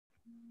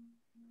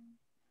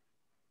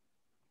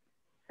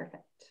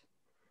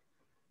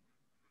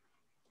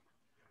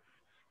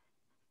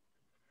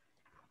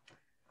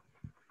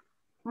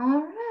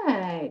All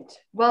right.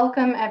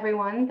 Welcome,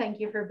 everyone. Thank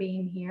you for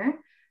being here.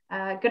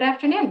 Good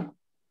afternoon.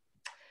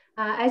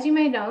 As you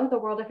may know, the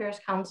World Affairs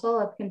Council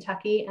of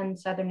Kentucky and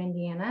Southern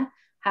Indiana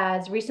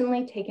has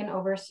recently taken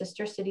over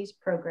Sister Cities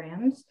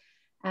programs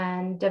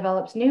and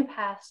develops new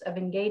paths of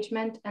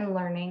engagement and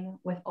learning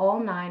with all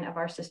 9 of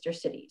our sister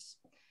cities.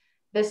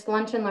 This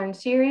Lunch and Learn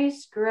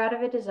series grew out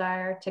of a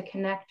desire to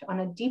connect on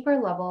a deeper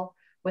level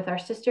with our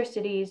sister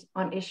cities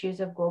on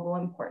issues of global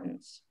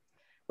importance.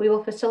 We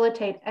will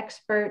facilitate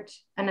expert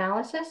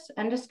analysis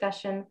and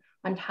discussion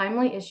on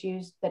timely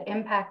issues that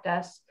impact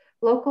us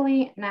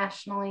locally,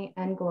 nationally,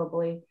 and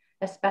globally,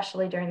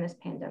 especially during this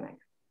pandemic.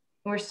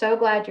 We're so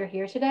glad you're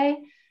here today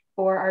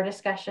for our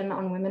discussion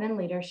on women in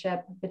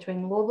leadership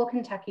between Louisville,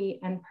 Kentucky,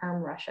 and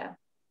Perm, Russia.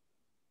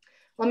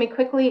 Let me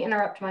quickly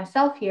interrupt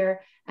myself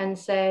here and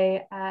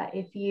say,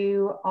 if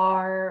you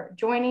are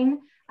joining,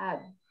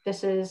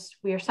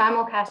 we are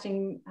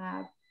simulcasting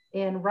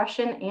in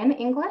Russian and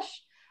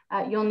English.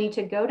 You'll need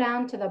to go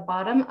down to the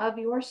bottom of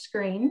your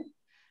screen.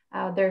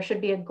 There should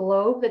be a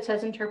globe that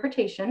says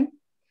interpretation.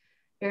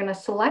 You're going to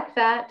select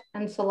that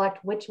and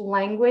select which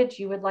language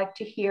you would like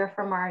to hear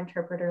from our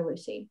interpreter,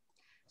 Lucy.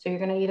 So you're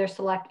going to either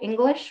select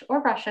English or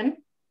Russian.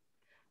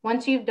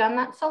 Once you've done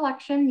that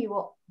selection, you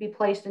will be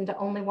placed into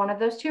only one of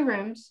those 2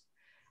 rooms.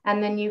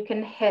 And then you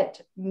can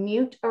hit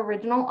mute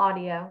original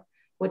audio,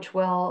 which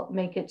will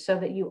make it so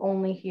that you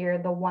only hear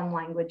the one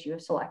language you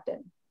have selected.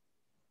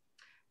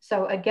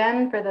 So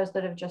again, for those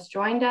that have just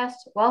joined us,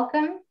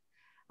 welcome.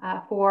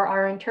 For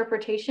our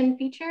interpretation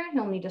feature,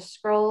 you'll need to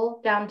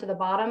scroll down to the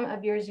bottom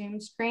of your Zoom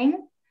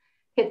screen,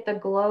 hit the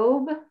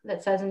globe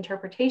that says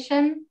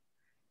interpretation,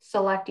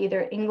 select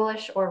either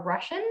English or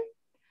Russian,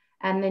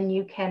 and then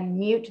you can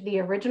mute the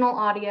original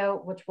audio,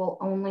 which will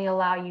only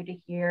allow you to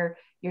hear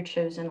your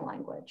chosen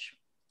language.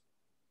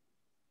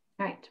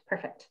 All right,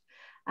 perfect.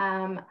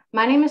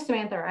 My name is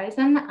Samantha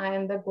Reisen. I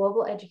am the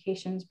Global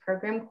Educations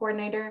Program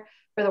Coordinator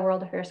for the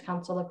World Affairs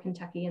Council of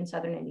Kentucky and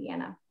Southern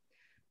Indiana.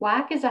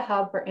 WAC is a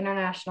hub for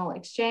international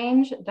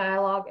exchange,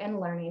 dialogue, and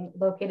learning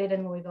located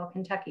in Louisville,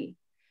 Kentucky.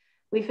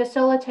 We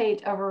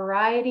facilitate a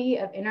variety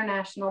of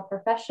international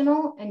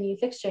professional and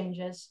youth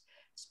exchanges,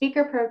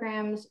 speaker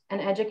programs, and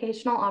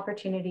educational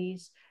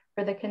opportunities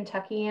for the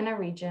Kentuckiana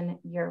region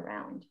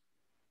year-round.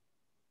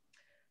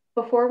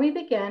 Before we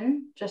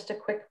begin, just a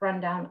quick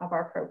rundown of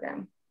our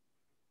program.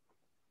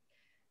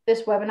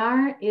 This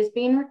webinar is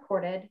being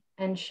recorded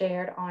and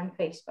shared on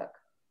Facebook.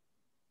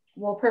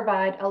 We'll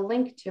provide a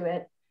link to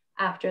it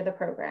after the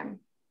program.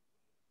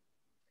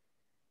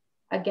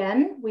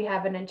 Again, we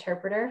have an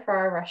interpreter for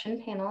our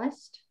Russian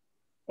panelist.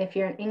 If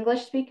you're an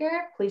English speaker,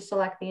 please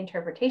select the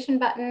interpretation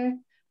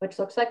button, which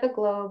looks like a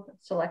globe,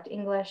 select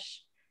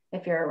English.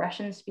 If you're a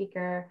Russian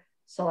speaker,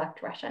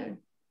 select Russian.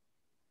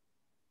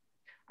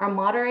 Our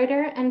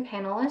moderator and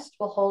panelist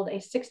will hold a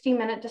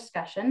 60-minute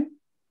discussion,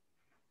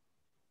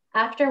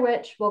 after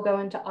which we'll go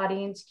into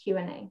audience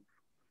Q&A.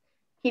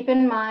 Keep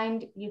in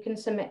mind, you can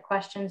submit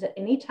questions at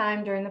any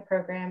time during the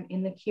program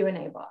in the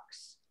Q&A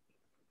box.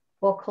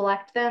 We'll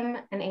collect them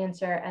and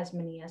answer as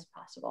many as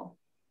possible.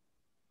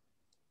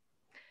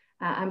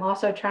 I'm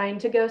also trying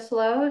to go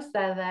slow so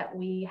that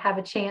we have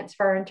a chance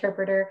for our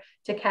interpreter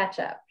to catch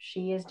up.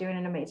 She is doing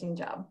an amazing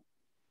job.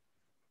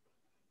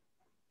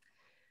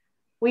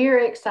 We are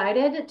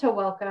excited to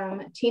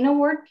welcome Tina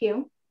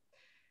Ward-Pugh,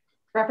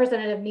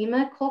 Representative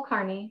Nima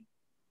Kulkarni,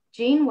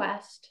 Jean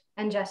West,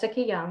 and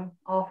Jessica Young,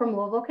 all from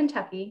Louisville,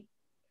 Kentucky,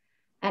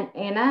 and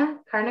Anna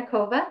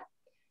Karnikova,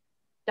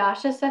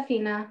 Dasha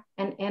Safina,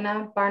 and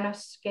Anna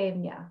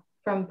Barnoskevnya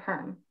from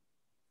Perm.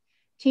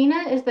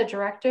 Tina is the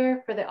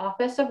director for the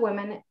Office of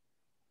Women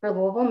for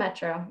Louisville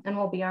Metro and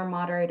will be our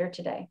moderator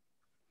today.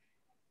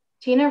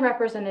 Tina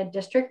represented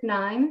District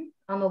 9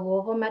 on the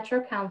Louisville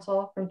Metro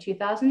Council from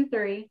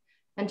 2003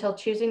 until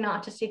choosing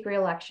not to seek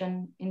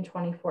re-election in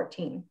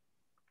 2014.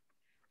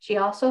 She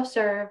also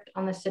served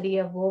on the City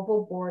of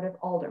Louisville Board of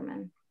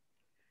Aldermen.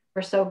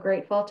 We're so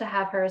grateful to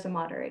have her as a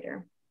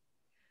moderator.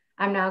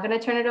 I'm now going to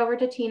turn it over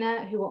to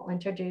Tina, who will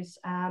introduce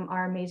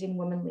our amazing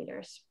women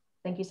leaders.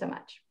 Thank you so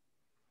much.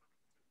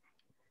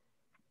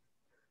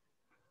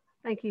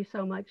 Thank you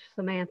so much,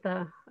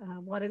 Samantha.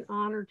 What an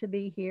honor to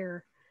be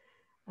here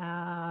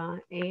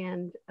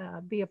and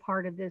be a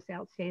part of this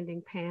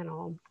outstanding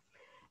panel.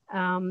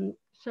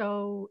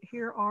 So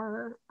here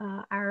are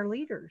our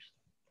leaders.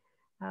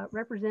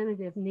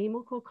 Representative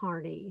Nima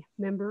Kulkarni,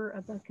 member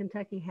of the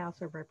Kentucky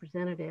House of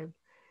Representatives,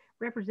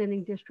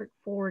 representing District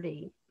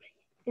 40.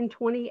 In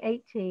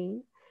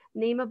 2018,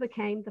 Nima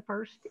became the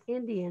first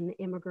Indian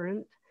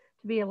immigrant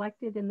to be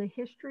elected in the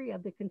history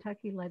of the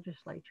Kentucky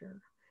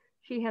legislature.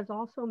 She has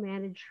also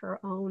managed her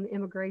own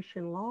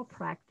immigration law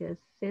practice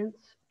since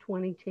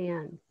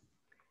 2010.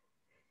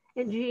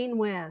 And Jean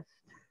West,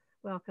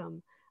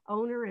 welcome,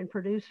 owner and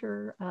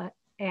producer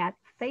at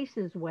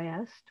Faces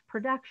West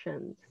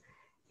Productions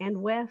and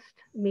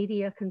West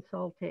Media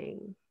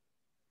Consulting.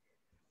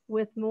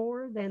 With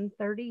more than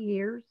 30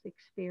 years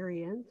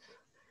experience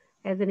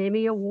as an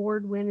Emmy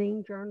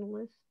Award-winning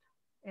journalist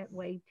at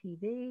Wave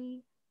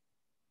TV,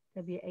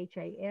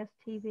 WHAS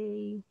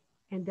TV,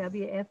 and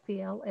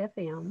WFPL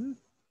FM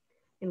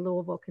in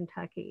Louisville,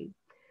 Kentucky.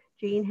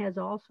 Jean has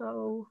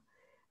also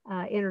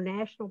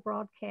international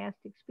broadcast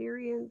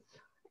experience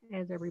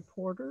as a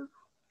reporter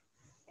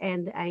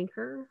and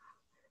anchor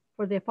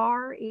for the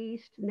Far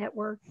East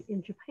Network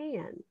in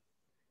Japan.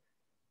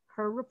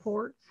 Her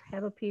reports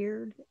have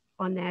appeared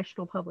on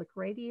National Public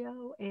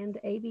Radio and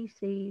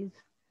ABC's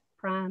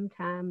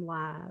Primetime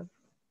Live.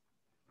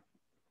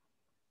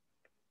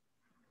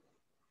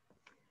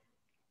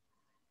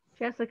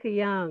 Jessica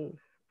Young,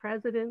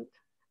 president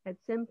at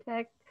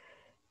Simtech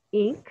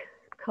Inc.,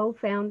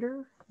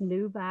 co-founder,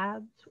 New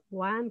Vibes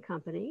Wine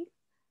Company.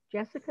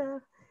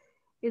 Jessica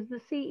is the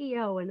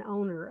CEO and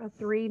owner of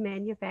 3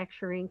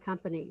 manufacturing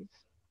companies: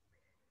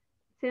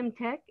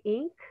 Simtech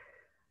Inc.,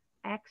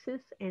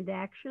 Axis and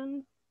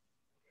Action.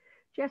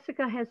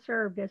 Jessica has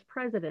served as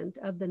president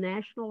of the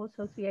National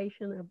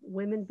Association of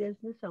Women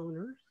Business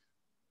Owners.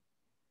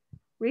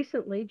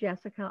 Recently,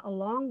 Jessica,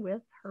 along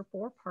with her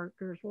 4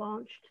 partners,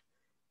 launched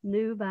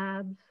New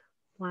Vibes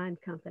Wine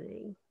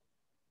Company.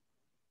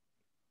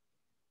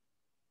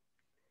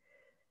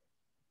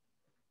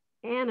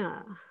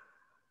 Anna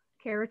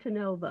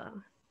Karatanova,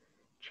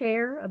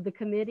 chair of the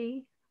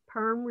committee,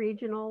 Perm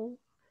Regional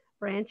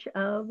Branch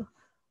of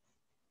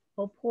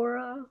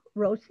Opora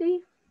Rossi.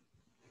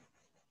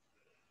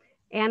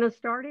 Anna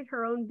started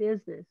her own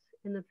business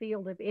in the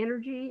field of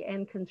energy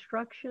and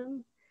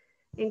construction,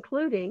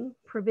 including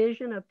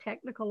provision of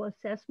technical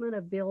assessment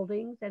of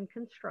buildings and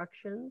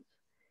constructions,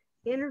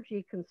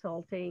 energy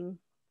consulting,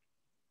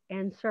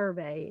 and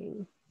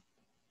surveying.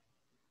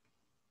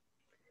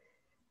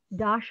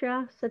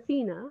 Dasha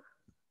Safina,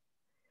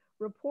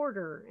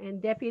 reporter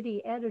and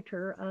deputy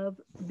editor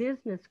of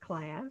Business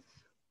Class,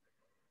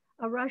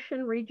 a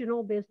Russian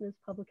regional business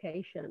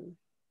publication.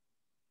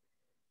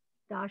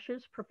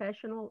 Dasha's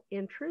professional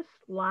interests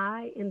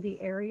lie in the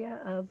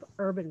area of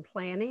urban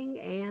planning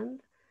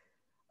and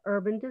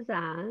urban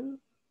design,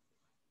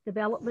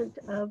 development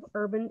of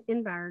urban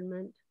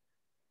environment,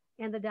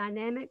 and the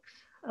dynamics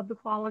of the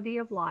quality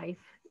of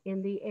life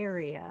in the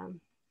area.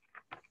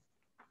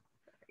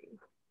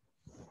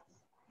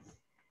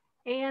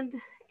 And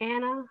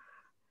Anna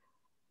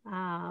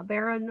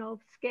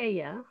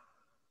Baranovskaya,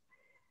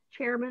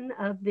 chairman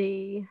of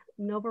the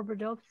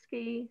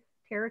Novobrodovsky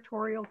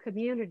Territorial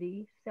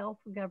Community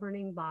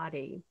Self-Governing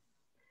Body.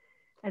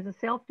 As a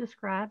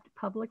self-described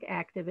public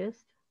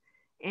activist,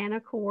 Anna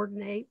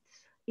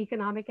coordinates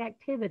economic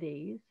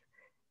activities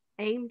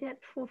aimed at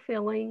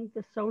fulfilling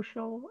the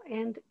social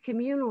and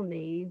communal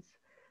needs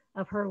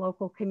of her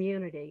local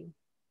community.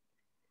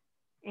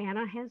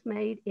 Anna has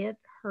made it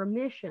her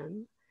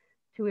mission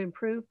to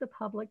improve the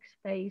public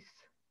space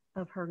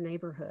of her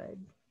neighborhood.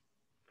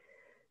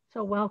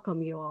 So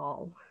welcome you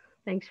all.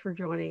 Thanks for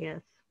joining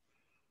us.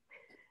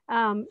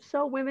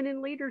 So women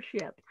in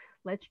leadership,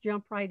 let's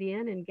jump right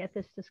in and get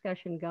this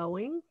discussion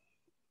going.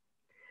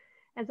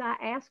 As I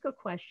ask a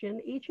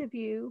question, each of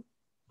you,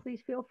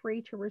 please feel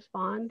free to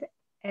respond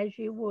as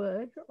you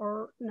would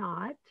or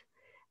not.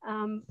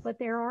 But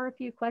there are a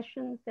few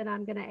questions that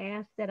I'm going to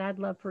ask that I'd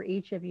love for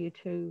each of you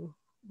to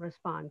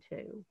respond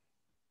to.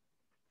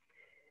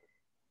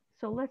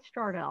 So let's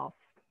start off.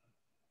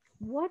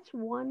 What's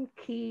one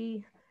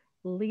key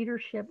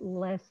leadership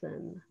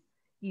lesson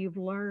you've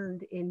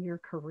learned in your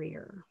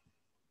career?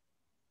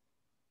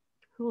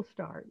 Who'll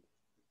start?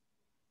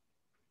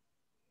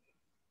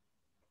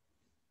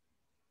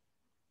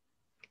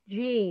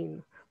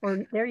 Jean,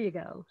 or there you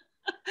go.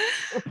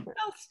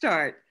 I'll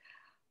start.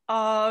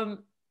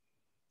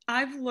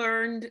 I've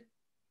learned,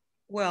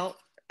 well,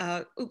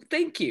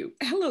 thank you.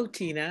 Hello,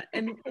 Tina,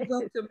 and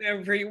welcome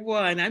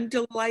everyone. I'm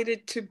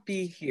delighted to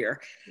be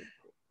here.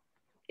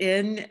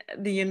 In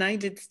the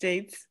United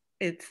States,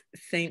 it's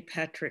St.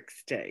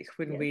 Patrick's Day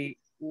when we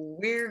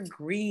wear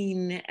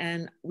green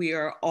and we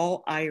are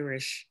all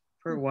Irish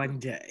for one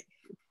day.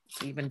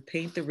 Even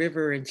paint the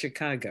river in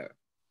Chicago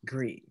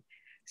green.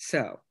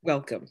 So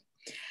welcome.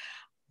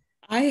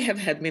 I have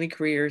had many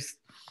careers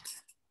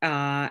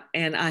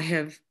and I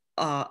have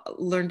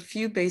learned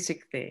few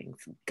basic things.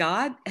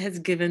 God has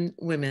given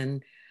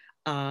women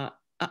a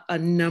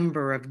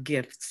number of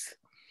gifts,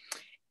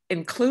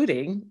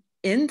 including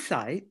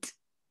insight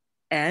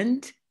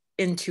and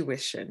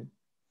intuition.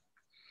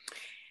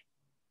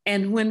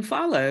 And when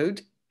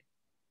followed,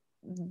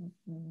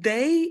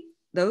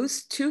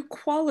 those 2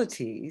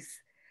 qualities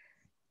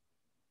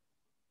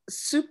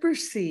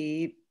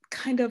supersede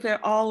kind of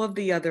all of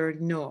the other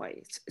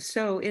noise.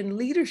 So in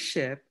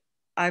leadership,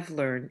 I've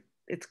learned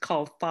it's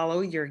called follow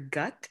your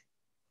gut.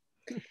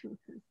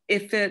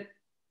 If it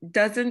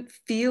doesn't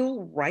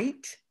feel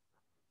right,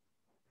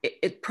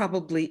 it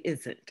probably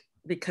isn't,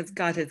 because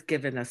God has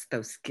given us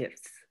those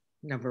gifts,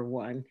 number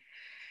 1.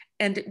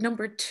 And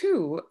number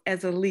 2,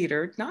 as a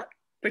leader, not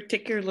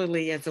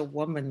particularly as a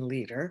woman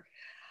leader,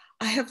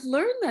 I have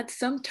learned that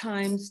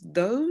sometimes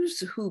those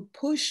who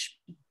push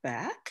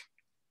back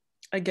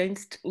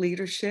against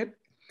leadership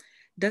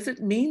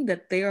doesn't mean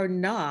that they are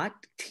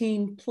not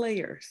team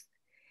players.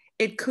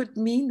 it could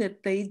mean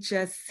that they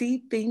just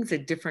see things a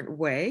different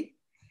way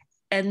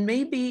and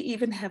maybe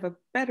even have a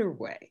better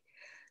way.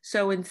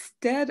 So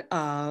instead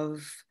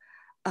of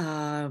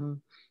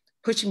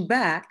pushing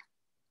back,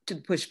 to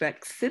push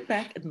back, sit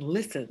back and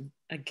listen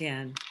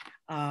again.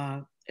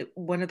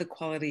 One of the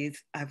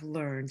qualities I've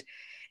learned,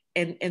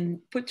 and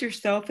put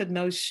yourself in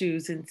those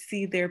shoes and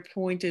see their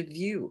point of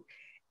view.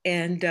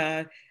 And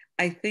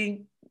I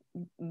think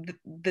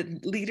the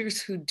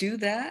leaders who do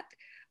that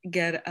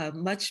get a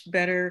much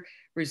better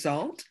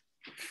result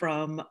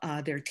from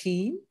their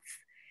teams,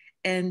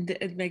 and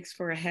it makes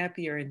for a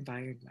happier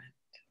environment.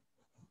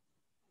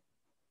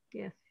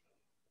 Yes,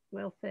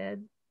 well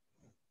said.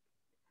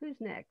 Who's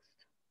next?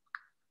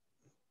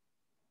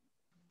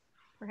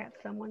 Perhaps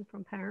someone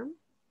from Perm?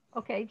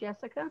 Okay,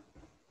 Jessica.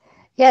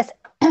 Yes,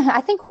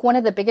 I think one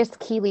of the biggest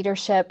key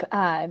leadership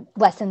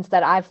lessons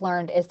that I've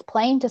learned is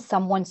playing to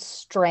someone's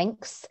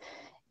strengths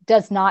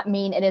does not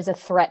mean it is a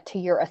threat to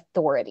your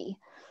authority.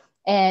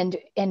 And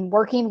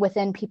working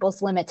within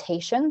people's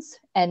limitations,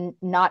 and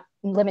not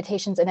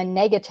limitations in a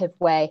negative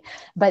way,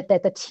 but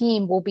that the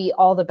team will be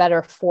all the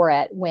better for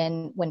it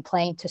when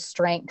playing to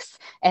strengths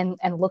and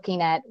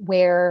looking at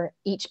where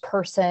each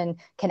person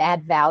can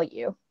add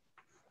value.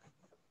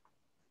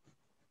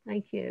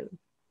 Thank you.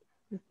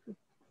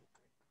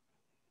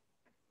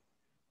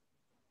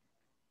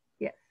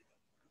 Yes.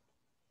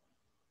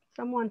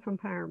 Someone from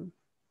Perm.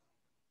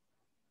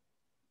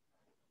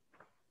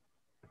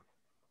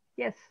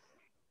 Yes,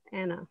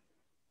 Anna.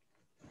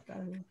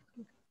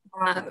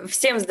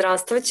 Всем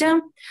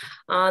здравствуйте.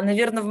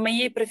 Наверное, в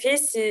моей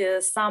профессии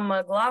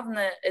самое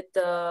главное –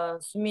 это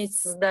суметь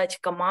создать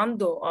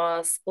команду,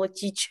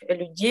 сплотить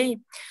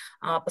людей,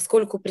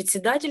 поскольку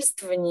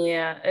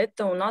председательствование –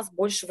 это у нас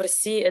больше в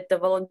России это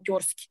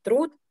волонтерский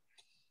труд.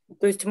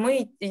 То есть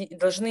мы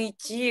должны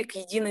идти к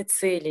единой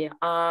цели,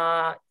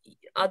 а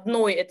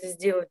одной это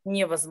сделать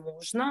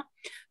невозможно.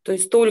 То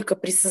есть только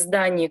при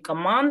создании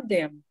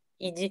команды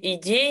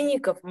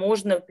идейников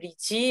можно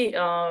прийти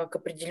к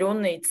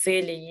определенной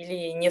цели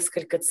или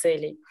несколько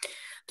целей.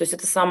 То есть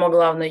это самое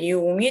главное. И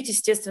уметь,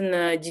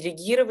 естественно,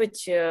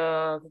 делегировать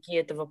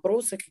какие-то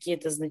вопросы,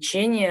 какие-то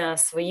значения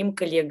своим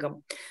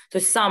коллегам. То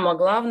есть самое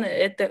главное –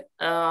 это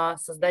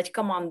создать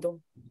команду.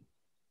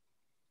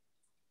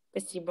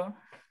 Спасибо.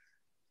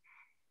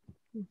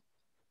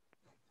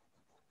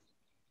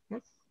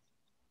 Yes.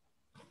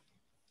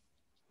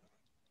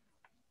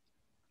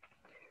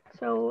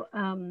 So,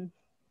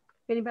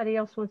 if anybody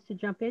else wants to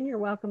jump in, you're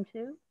welcome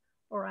to,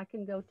 or I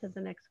can go to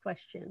the next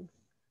question.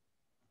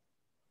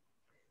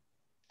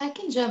 I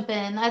can jump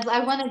in.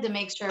 I wanted to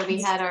make sure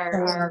we had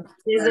our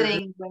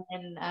visiting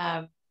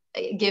women,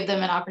 give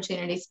them an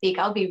opportunity to speak.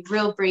 I'll be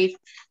real brief.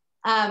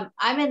 I'm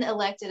an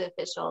elected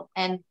official,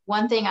 and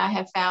one thing I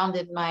have found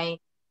in my,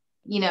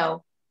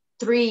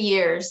 3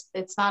 years,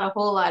 it's not a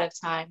whole lot of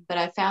time, but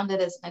I found it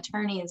as an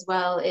attorney as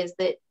well, is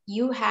that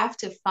you have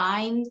to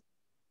find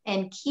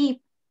and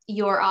keep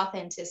your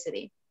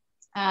authenticity.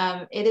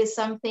 It is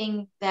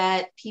something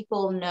that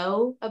people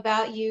know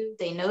about you,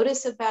 they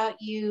notice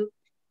about you,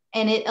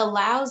 and it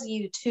allows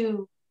you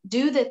to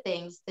do the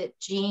things that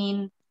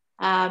Jean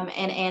and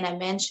Anna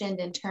mentioned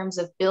in terms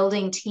of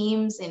building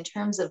teams, in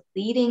terms of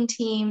leading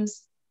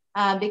teams,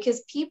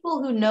 because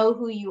people who know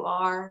who you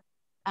are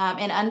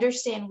and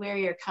understand where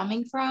you're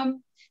coming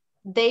from,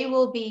 they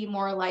will be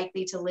more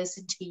likely to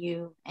listen to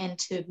you and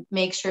to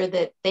make sure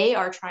that they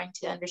are trying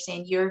to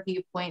understand your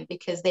viewpoint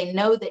because they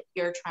know that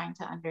you're trying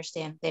to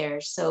understand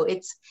theirs. So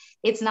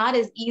it's not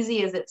as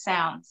easy as it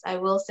sounds. I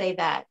will say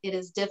that it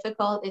is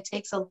difficult. It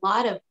takes a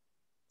lot of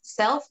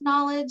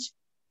self-knowledge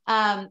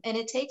and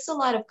it takes a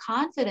lot of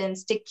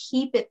confidence to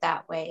keep it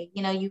that way.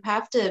 You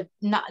have to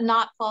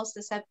not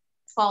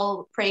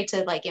fall prey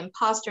to like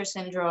imposter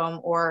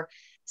syndrome or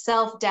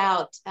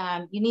self-doubt.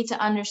 You need to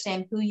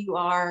understand who you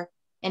are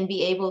and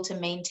be able to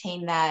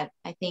maintain that,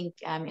 I think,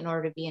 in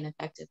order to be an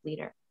effective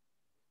leader.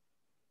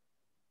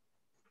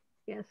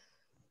 Yes,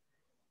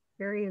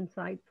 very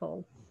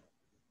insightful.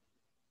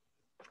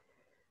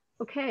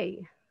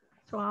 Okay,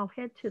 so I'll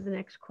head to the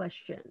next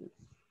question.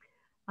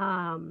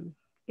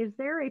 Is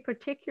there a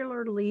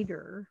particular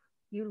leader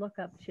you look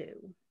up to,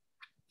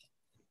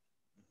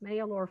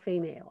 male or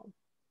female?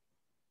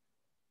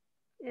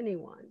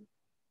 Anyone?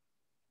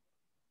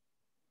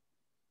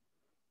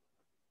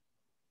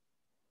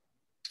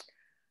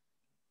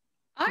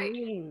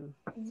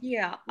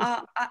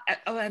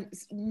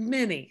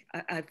 Many.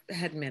 I've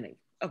had many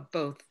of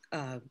both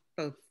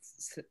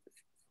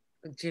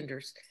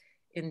genders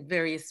in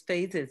various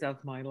phases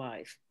of my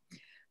life.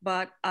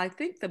 But I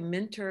think the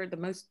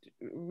most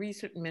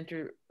recent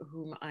mentor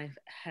whom I've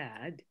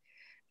had,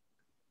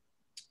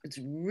 it's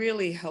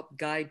really helped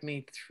guide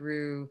me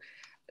through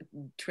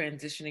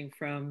transitioning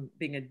from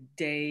being a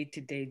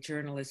day-to-day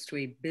journalist to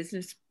a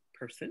business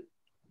person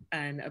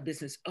and a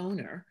business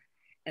owner,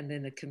 and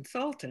then a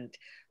consultant,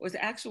 was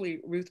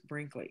actually Ruth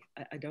Brinkley.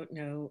 I don't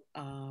know,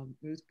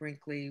 Ruth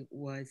Brinkley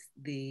was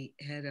the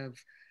head of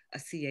a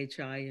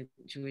CHI, a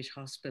Jewish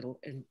hospital,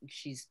 and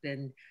she's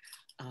been,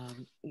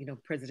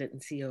 president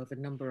and CEO of a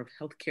number of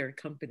healthcare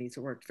companies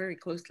who worked very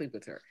closely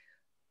with her.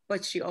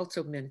 But she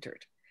also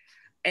mentored.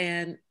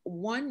 And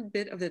one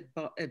bit of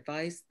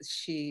advice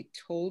she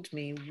told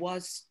me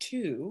was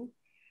to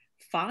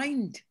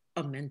find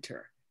a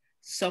mentor,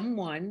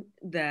 someone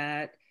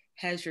that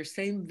has your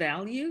same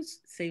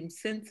values, same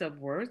sense of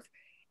worth,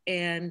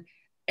 and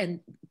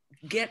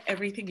get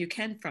everything you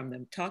can from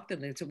them, talk to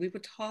them. So we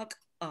would talk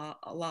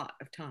a lot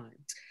of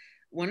times.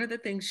 One of the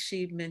things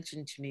she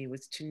mentioned to me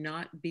was to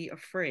not be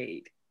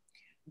afraid.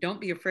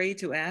 Don't be afraid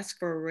to ask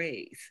for a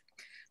raise.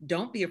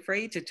 Don't be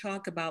afraid to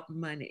talk about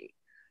money.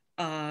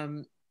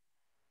 Don't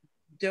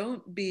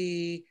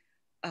be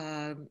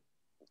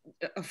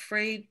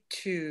afraid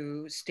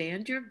to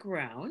stand your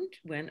ground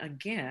when,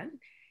 again,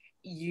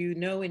 you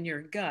know in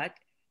your gut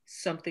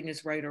something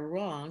is right or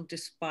wrong,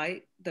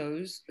 despite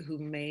those who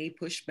may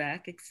push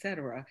back,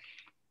 etc.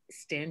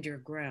 Stand your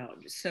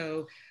ground.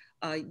 So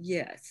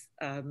yes,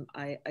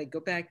 I go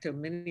back to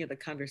many of the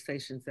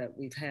conversations that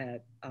we've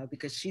had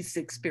because she's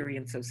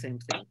experienced those same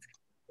things.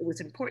 It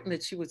was important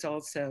that she was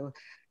also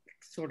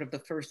sort of the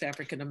first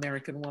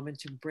African-American woman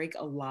to break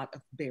a lot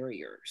of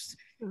barriers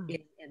in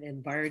an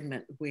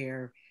environment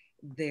where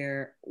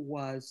there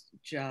was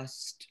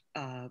just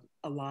a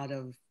lot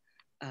of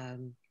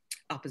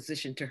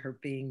opposition to her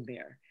being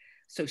there.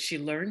 So she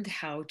learned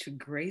how to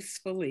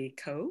gracefully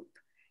cope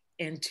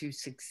and to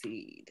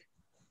succeed.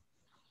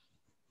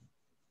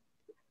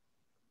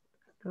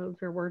 Those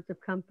are words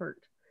of comfort.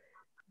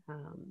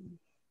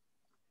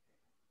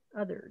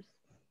 Others?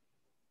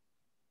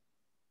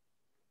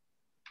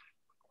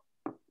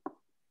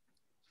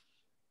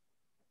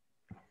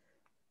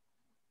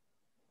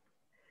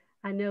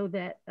 I know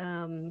that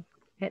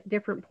at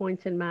different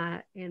points in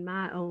my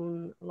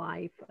own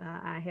life,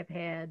 I have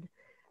had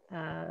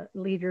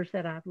leaders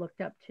that I've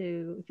looked up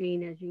to.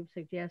 Jean, as you've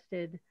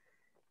suggested,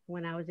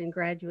 when I was in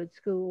graduate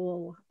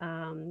school,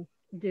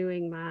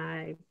 doing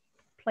my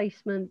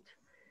placement,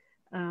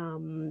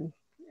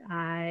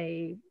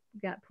 I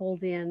got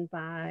pulled in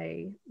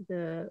by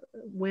the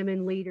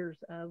women leaders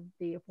of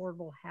the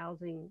affordable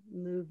housing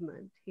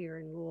movement here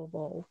in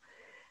Louisville.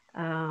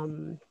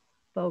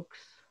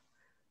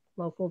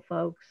 Local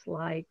folks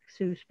like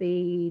Sue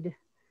Speed,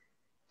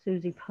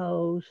 Susie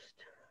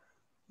Post,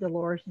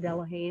 Dolores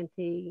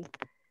Delahanty,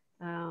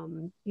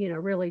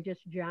 really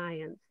just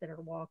giants that are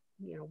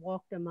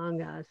walked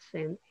among us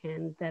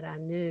and that I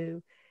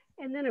knew.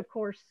 And then of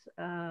course,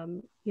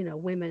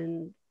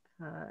 women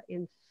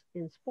in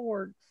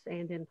sports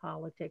and in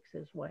politics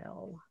as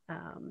well.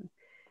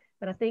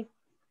 But I think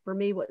for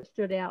me, what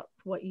stood out,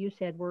 what you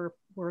said were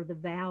the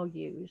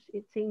values.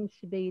 It seems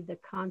to be the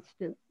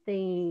constant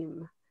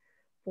theme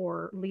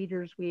for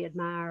leaders we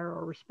admire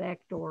or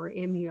respect or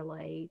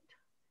emulate,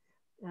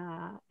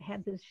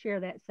 had to share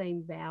that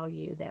same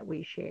value that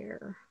we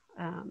share.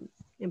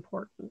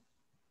 Important.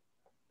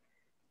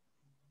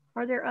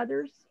 Are there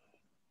others?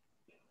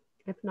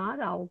 If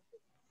not, I'll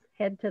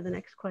head to the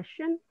next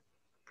question.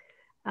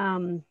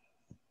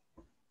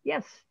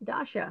 Yes,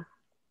 Dasha.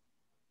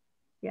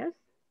 Yes?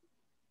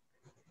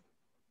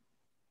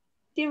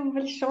 Спасибо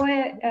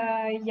большое.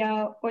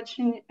 Я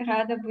очень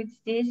рада быть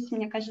здесь.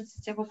 Мне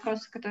кажется, те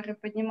вопросы, которые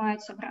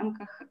поднимаются в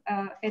рамках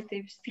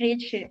этой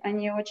встречи,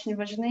 они очень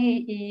важны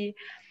и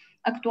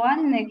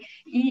актуальны.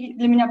 И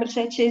для меня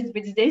большая честь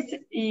быть здесь.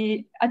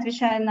 И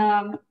отвечая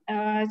на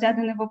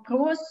заданный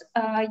вопрос,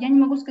 я не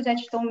могу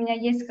сказать, что у меня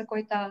есть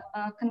какой-то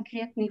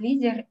конкретный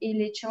лидер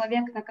или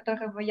человек, на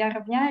которого я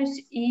равняюсь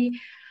и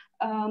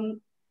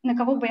на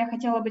кого бы я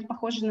хотела быть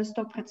похожа на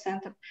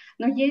 100%.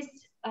 Но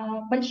есть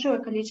большое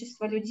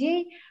количество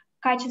людей,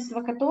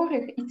 качества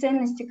которых и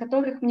ценности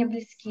которых мне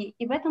близки.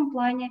 И в этом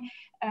плане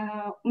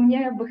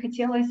мне бы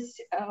хотелось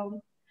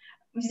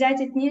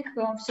взять от них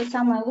все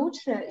самое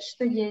лучшее,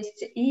 что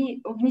есть,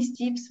 и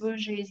внести в свою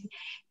жизнь.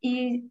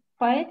 И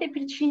по этой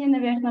причине,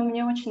 наверное,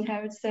 мне очень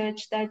нравится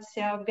читать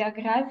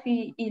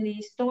биографии или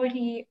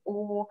истории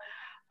о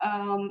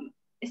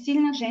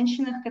сильных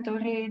женщинах,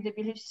 которые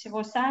добились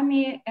всего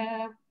сами,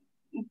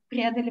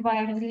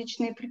 преодолевая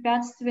различные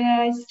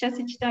препятствия. Сейчас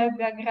я читаю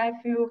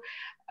биографию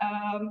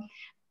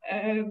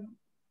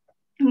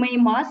Мэй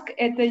Маск.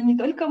 Это не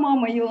только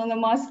мама Илона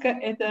Маска,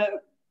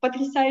 это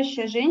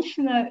потрясающая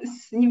женщина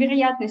с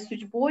невероятной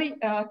судьбой,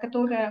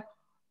 которая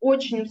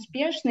очень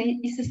успешна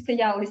и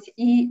состоялась.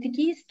 И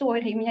такие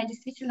истории меня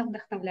действительно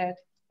вдохновляют.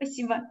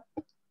 Спасибо.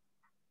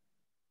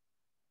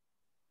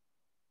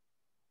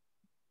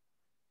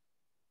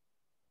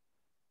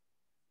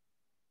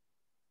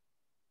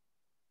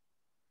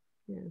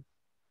 Yes.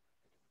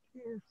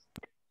 Yes.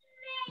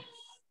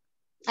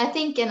 I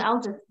think, and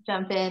I'll just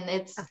jump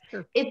in,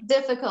 Sure. it's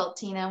difficult,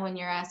 Tina, when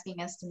you're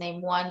asking us to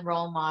name one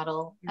role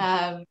model.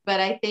 But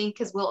I think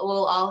because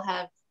we'll all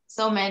have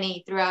so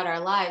many throughout our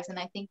lives, and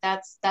I think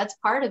that's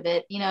part of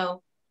it.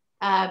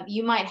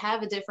 You might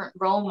have a different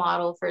role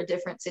model for a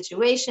different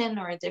situation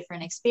or a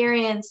different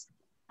experience,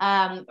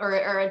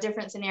 or a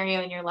different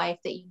scenario in your life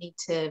that you need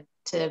to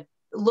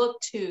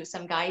look to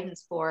some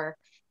guidance for.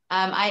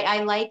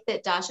 I like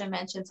that Dasha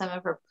mentioned some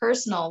of her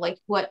personal, like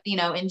what, you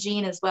know, and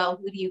Jean as well,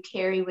 who do you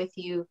carry with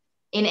you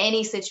in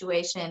any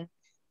situation?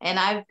 And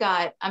I'm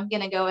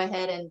going to go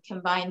ahead and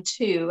combine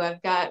two.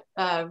 I've got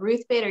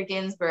Ruth Bader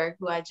Ginsburg,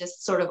 who I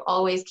just sort of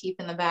always keep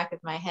in the back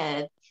of my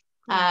head,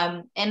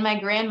 and my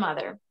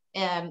grandmother,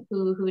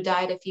 who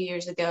died a few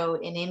years ago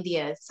in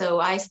India. So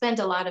I spent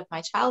a lot of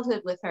my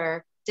childhood with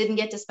her, didn't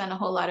get to spend a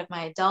whole lot of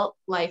my adult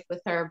life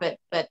with her,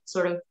 but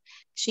sort of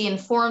she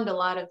informed a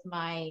lot of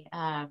my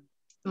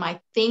my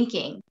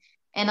thinking.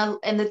 And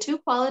the two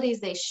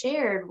qualities they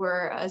shared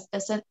were a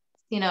sense,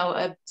 you know,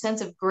 a sense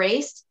of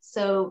grace,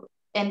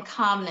 and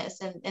calmness.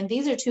 And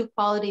these are two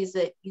qualities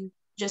that you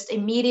just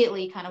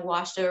immediately kind of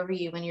washed over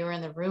you when you were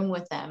in the room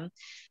with them.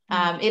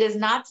 It is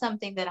not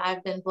something that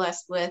I've been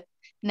blessed with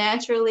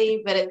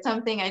naturally, but it's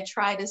something I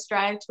try to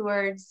strive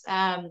towards.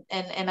 And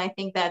I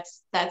think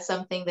that's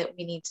something that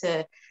we need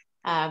to,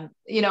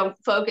 you know,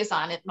 focus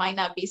on. It might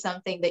not be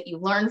something that you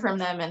learn from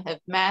them and have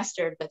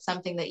mastered, but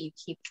something that you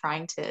keep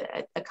trying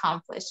to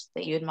accomplish,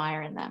 that you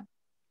admire in them.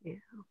 Yeah.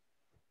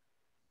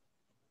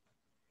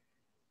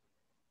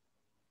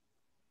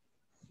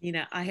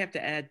 Tina, I have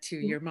to add to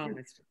your mom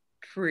is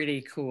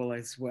pretty cool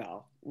as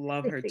well.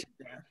 Love her to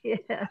death.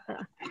 Yeah,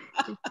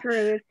 it's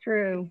true. It's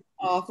true.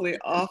 Awfully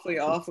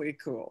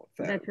cool.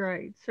 So. That's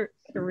right.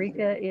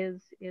 Sarika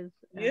is yes,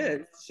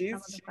 some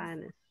of the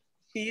finest.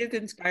 She is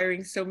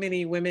inspiring so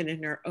many women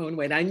in her own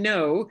way. And I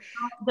know.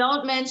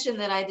 Don't mention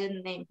that I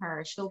didn't name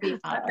her. She'll be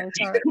fine.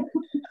 Sorry.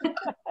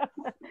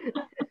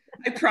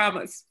 I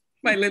promise.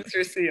 My lips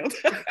are sealed.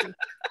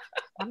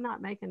 I'm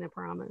not making a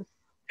promise.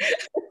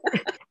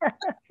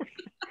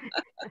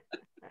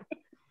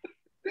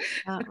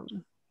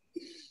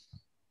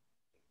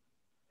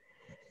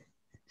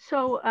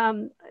 So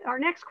our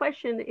next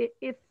question,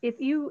 if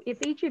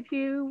each of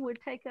you would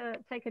take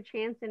a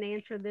chance and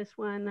answer this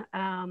one.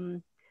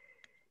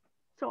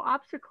 So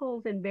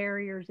obstacles and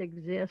barriers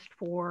exist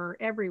for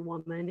every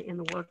woman in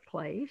the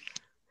workplace,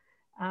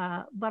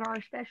 but are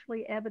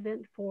especially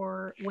evident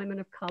for women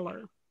of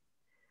color.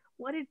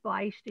 What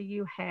advice do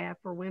you have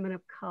for women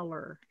of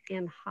color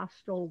in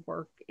hostile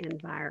work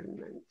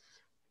environments?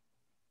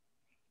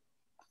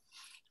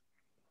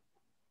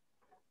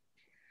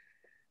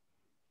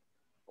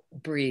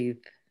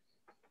 Breathe.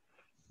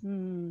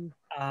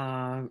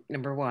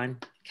 Number one,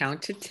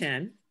 count to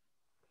 10.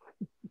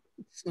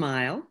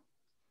 Smile.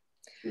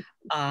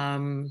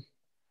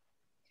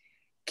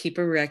 Keep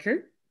a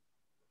record.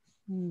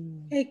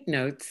 Take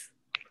notes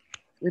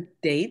with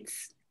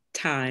dates,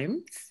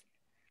 times,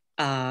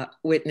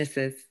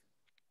 witnesses,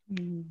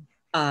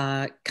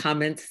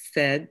 comments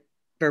said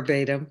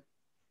verbatim.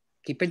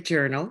 Keep a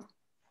journal.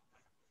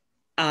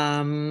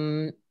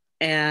 And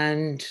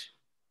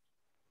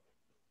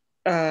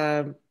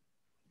the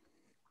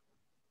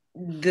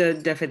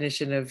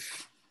definition of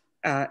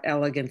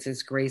elegance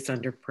is grace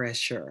under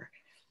pressure.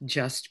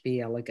 Just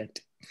be elegant.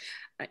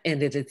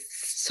 And it is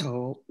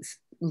so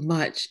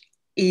much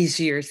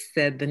easier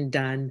said than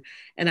done.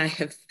 And I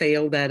have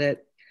failed at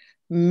it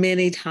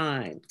many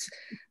times,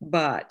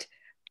 but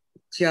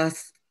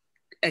just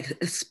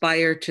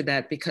aspire to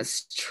that,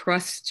 because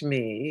trust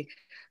me,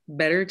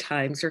 better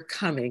times are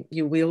coming.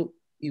 You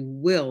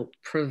will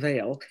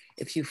prevail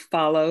if you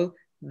follow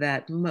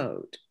that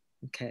mode,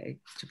 okay,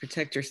 to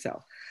protect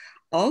yourself.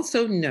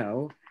 Also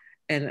know,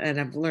 and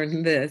I've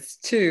learned this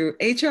too,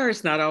 HR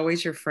is not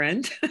always your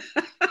friend.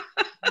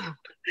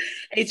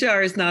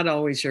 HR is not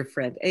always your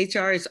friend.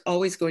 HR is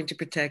always going to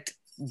protect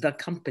the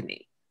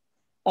company,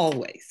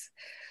 always.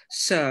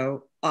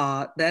 So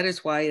that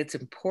is why it's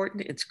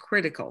important, it's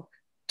critical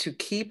to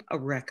keep a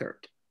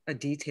record, a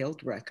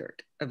detailed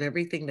record of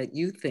everything that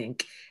you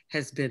think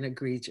has been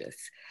egregious.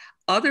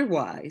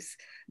 Otherwise,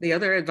 the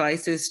other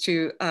advice is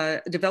to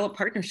develop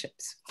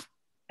partnerships,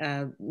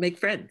 make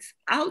friends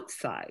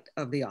outside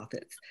of the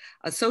office,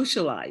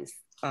 socialize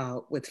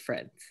with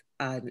friends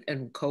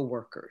and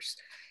coworkers,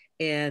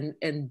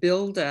 and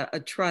build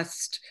a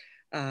trust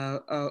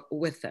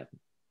with them.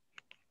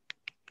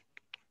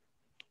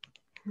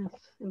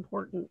 That's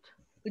important.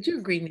 Would you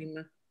agree,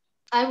 Nima?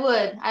 I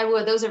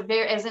would. Those are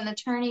as an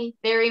attorney,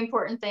 very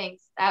important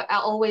things.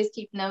 I'll always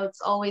keep notes,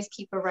 always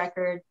keep a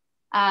record,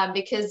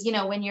 because, you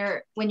know, when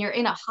you're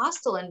in a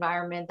hostile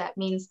environment, that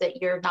means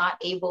that you're not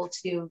able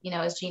to, you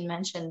know, as Jean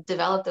mentioned,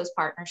 develop those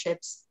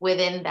partnerships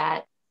within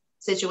that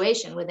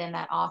situation, within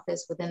that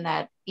office, within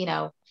that, you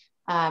know,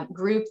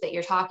 group that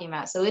you're talking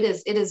about. So it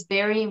is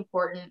very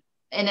important.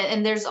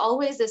 And there's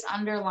always this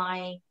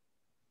underlying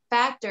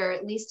factor,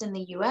 at least in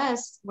the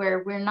US,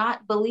 where we're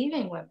not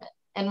believing women,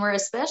 and we're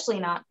especially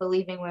not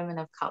believing women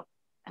of color.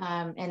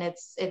 And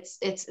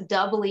it's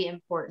doubly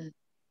important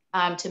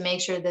to make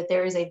sure that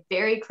there is a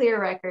very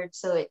clear record,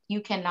 so that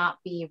you cannot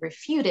be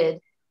refuted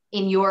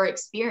in your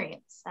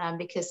experience,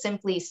 because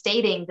simply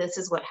stating this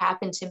is what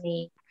happened to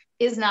me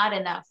is not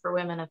enough for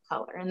women of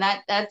color. And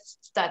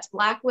that's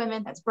Black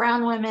women, that's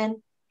brown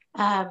women,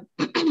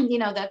 you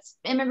know, that's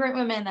immigrant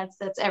women,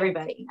 that's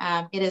everybody.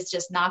 It is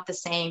just not the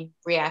same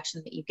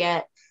reaction that you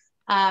get.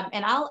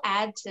 And I'll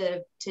add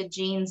to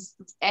Jean's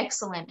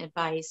excellent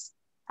advice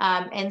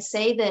and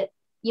say that,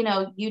 you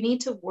know, you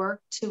need to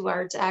work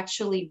towards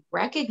actually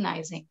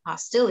recognizing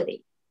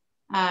hostility,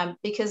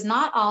 because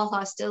not all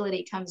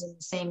hostility comes in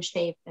the same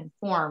shape and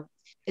form.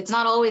 It's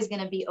not always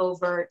going to be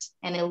overt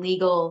and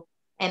illegal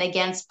and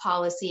against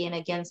policy and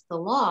against the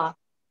law.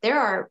 There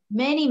are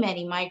many,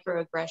 many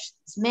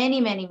microaggressions,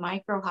 many, many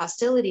micro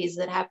hostilities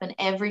that happen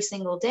every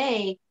single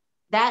day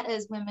that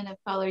as women of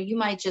color, you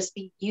might just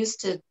be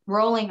used to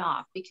rolling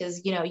off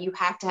because, you know, you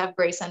have to have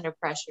grace under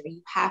pressure.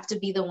 You have to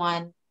be the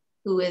one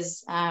who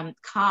is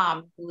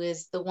calm, who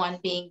is the one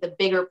being the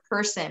bigger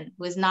person,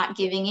 who is not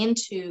giving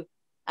into,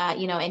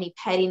 you know, any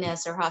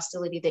pettiness or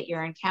hostility that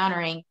you're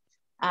encountering,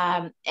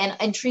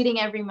 and treating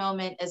every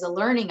moment as a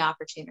learning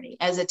opportunity,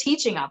 as a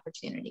teaching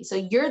opportunity. So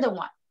you're the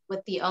one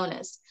with the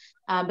onus,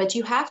 but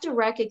you have to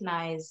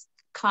recognize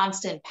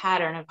constant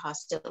pattern of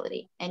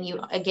hostility. And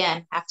you,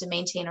 again, have to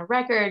maintain a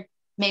record,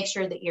 make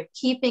sure that you're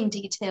keeping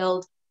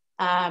detailed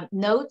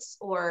notes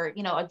or,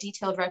 you know, a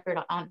detailed record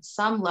on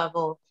some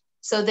level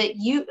so that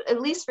you, at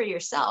least for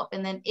yourself,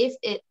 and then if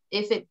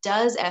it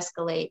does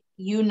escalate,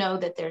 you know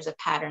that there's a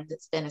pattern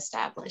that's been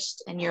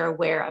established and you're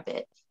aware of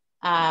it.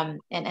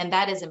 And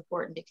that is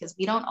important because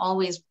we don't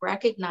always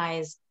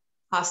recognize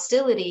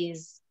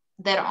hostilities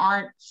that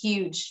aren't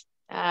huge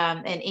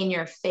and in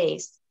your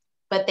face,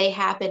 but they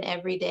happen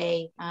every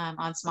day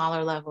on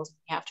smaller levels.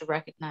 You have to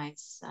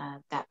recognize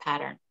that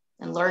pattern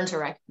and learn to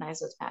recognize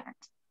those patterns.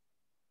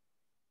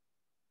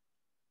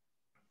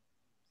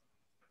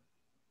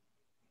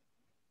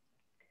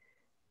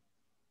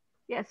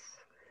 Yes,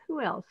 who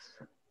else?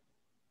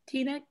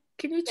 Tina,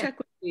 can you check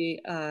with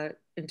the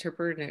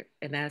interpreter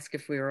and ask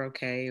if we are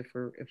okay, if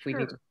we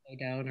need to slow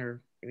down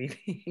or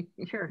anything?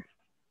 Sure.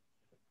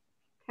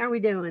 How are we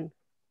doing?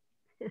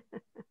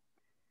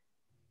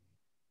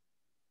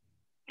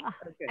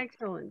 Okay.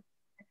 Excellent.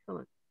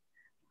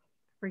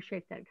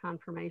 Appreciate that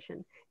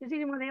confirmation. Does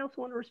anyone else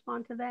want to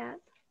respond to that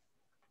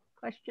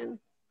question?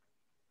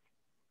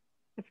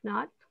 If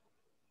not,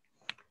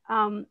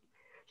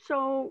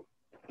 so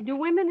do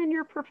women in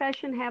your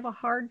profession have a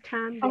hard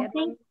time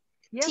getting?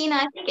 Yes? Tina,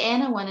 I think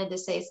Anna wanted to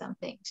say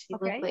something. She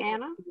okay, like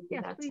Anna,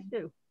 yes, please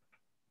do.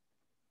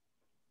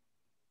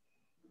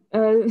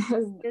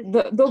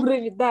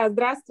 Добрый день, да,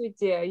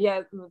 здравствуйте.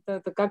 Я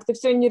как-то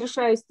все не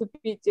решаюсь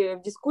вступить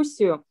в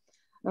дискуссию.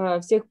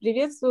 Всех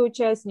приветствую,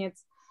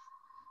 участниц.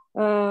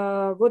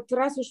 Вот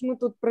раз уж мы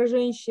тут про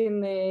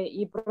женщины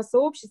и про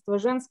сообщества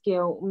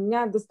женские, у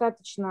меня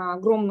достаточно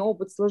огромный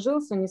опыт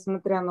сложился,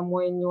 несмотря на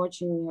мой не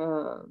очень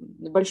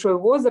большой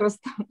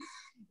возраст.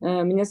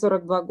 Мне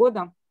 42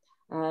 года.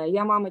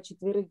 Я мама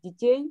 4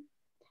 детей,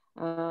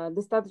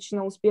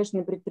 достаточно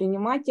успешный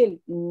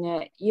предприниматель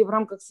и в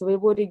рамках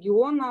своего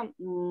региона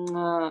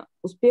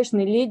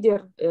успешный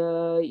лидер.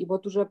 И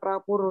вот уже про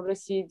опору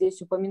России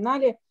здесь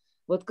упоминали.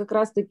 Вот как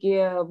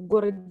раз-таки в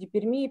городе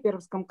Перми,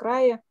 Пермском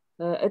крае,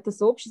 это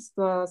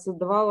сообщество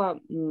создавала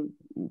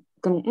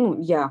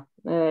я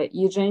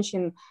и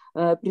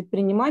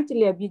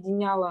женщин-предпринимателей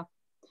объединяла,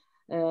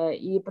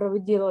 и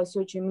проводилось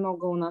очень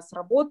много у нас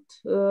работ,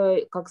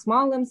 как с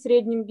малым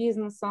средним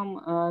бизнесом,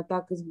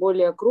 так и с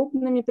более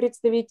крупными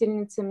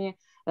представительницами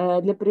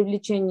для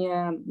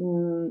привлечения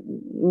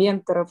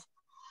менторов.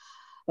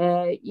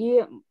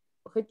 И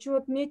хочу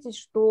отметить,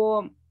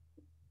 что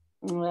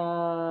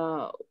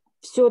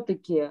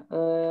все-таки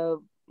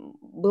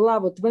была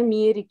вот в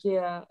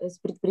Америке с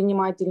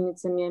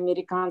предпринимательницами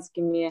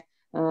американскими,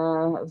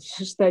 в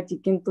штате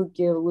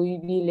Кентукки, в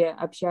Луивилле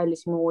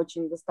общались мы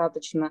очень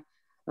достаточно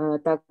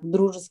так в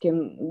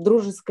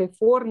дружеской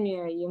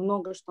форме и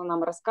много что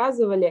нам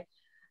рассказывали,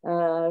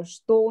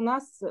 что у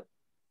нас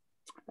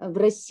в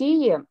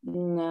России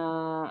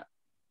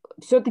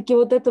все-таки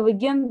вот этого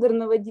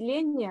гендерного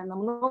деления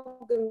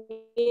намного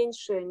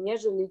меньше,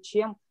 нежели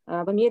чем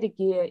в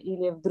Америке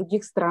или в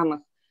других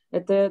странах.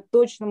 Это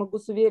точно могу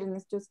с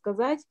уверенностью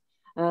сказать,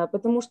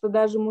 потому что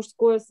даже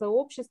мужское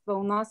сообщество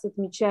у нас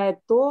отмечает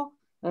то,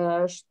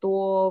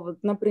 что,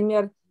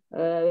 например,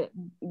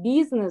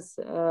 бизнес –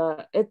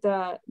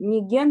 это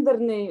не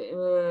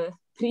гендерный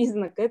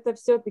признак, это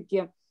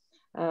все-таки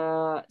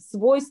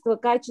свойство,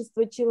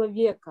 качество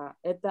человека,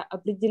 это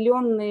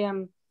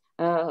определенный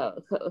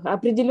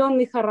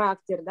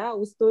характер, да,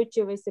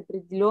 устойчивость,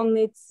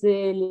 определенные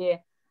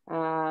цели.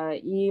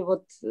 И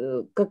вот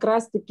как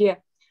раз-таки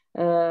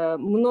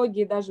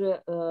многие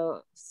даже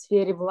в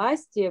сфере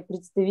власти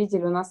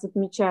представители у нас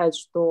отмечают,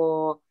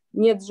 что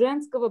нет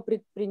женского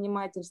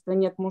предпринимательства,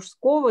 нет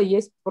мужского,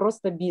 есть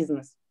просто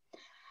бизнес.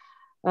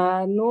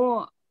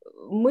 Но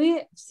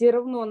мы все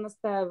равно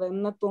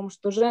настаиваем на том,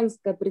 что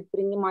женское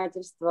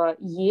предпринимательство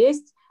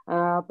есть,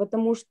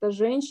 потому что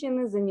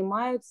женщины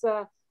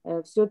занимаются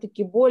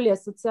все-таки более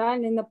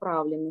социальной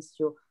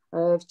направленностью.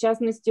 В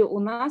частности, у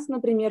нас,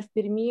 например, в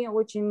Перми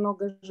очень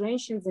много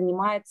женщин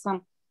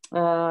занимается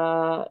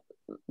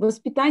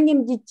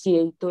воспитанием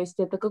детей, то есть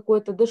это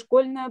какое-то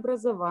дошкольное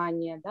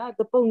образование, да,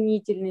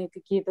 дополнительные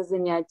какие-то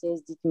занятия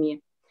с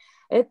детьми.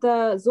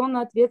 Это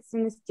зона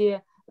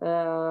ответственности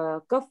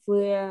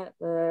кафе,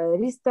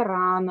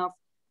 ресторанов,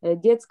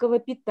 детского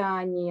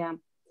питания.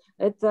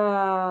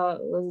 Это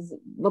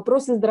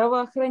вопросы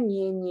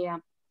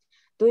здравоохранения.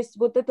 То есть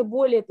вот это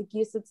более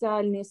такие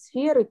социальные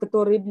сферы,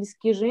 которые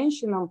близки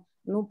женщинам,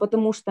 ну,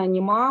 потому что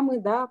они мамы,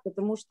 да,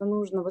 потому что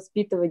нужно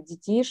воспитывать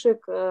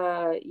детишек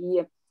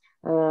и,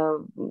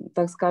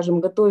 так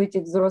скажем, готовить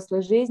их к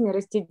взрослой жизни,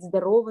 растить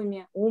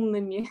здоровыми,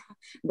 умными,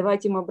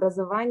 давать им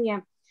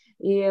образование.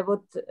 И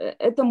вот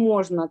это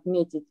можно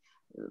отметить.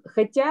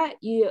 Хотя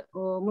и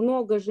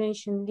много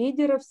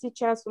женщин-лидеров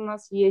сейчас у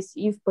нас есть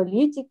и в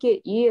политике,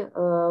 и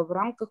в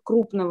рамках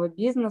крупного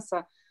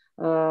бизнеса.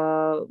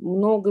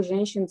 Много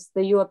женщин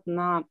встает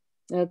на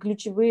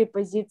ключевые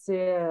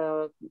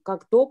позиции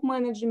как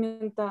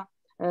топ-менеджмента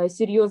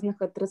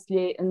серьезных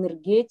отраслей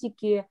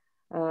энергетики,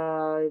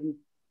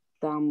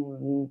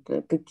 там,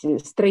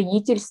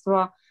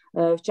 строительства.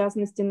 В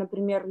частности,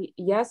 например,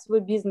 я свой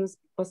бизнес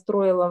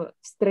построила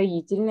в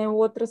строительной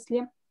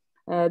отрасли,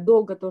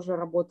 долго тоже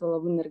работала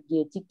в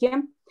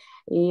энергетике,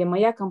 и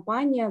моя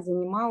компания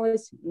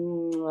занималась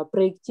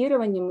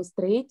проектированием и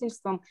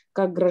строительством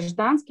как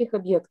гражданских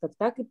объектов,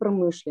 так и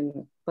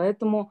промышленных.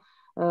 Поэтому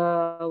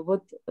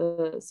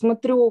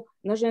смотрю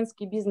на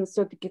женский бизнес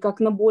все-таки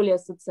как на более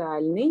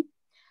социальный,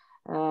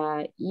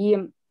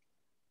 и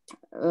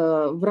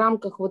в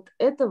рамках вот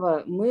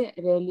этого мы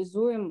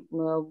реализуем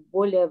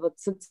более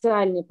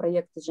социальные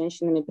проекты с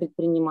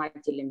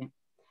женщинами-предпринимателями.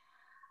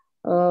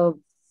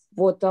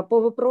 Вот, а по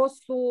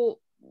вопросу,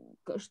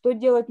 что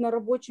делать на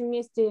рабочем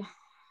месте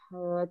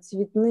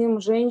цветным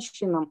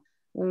женщинам,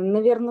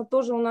 наверное,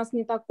 тоже у нас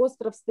не так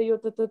остро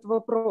встает этот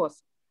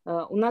вопрос.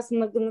 У нас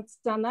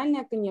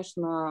многонациональные,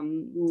 конечно,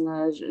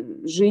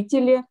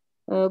 жители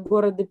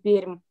города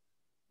Пермь.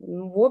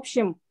 В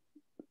общем,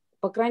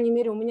 по крайней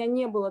мере, у меня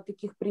не было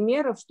таких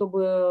примеров,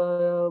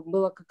 чтобы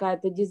была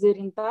какая-то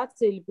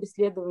дезориентация или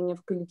преследование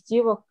в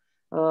коллективах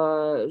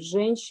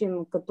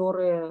женщин,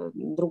 которые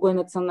другой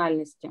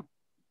национальности.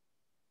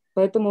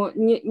 Поэтому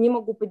не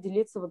могу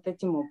поделиться вот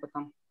этим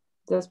опытом.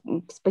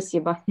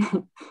 Спасибо.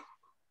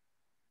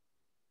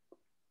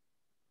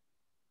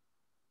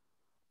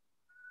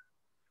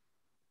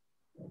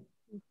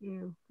 Thank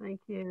you. Thank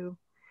you.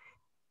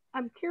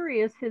 I'm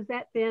curious, has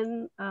that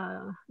been,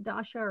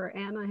 Dasha or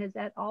Anna, has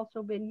that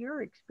also been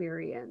your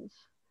experience?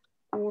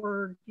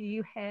 Or do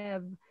you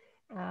have,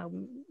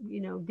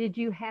 did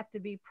you have to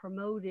be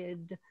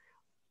promoted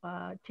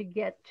to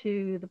get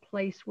to the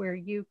place where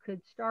you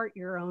could start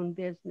your own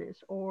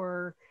business?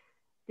 Or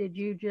did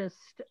you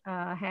just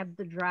have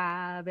the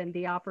drive and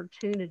the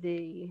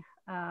opportunity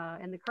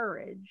and the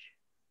courage?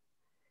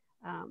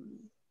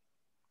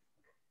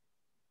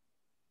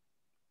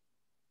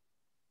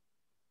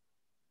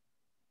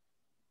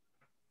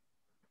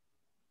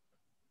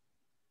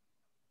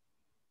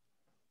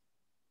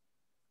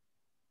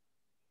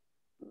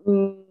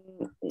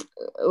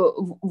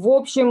 В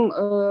общем,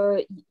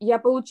 я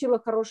получила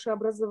хорошее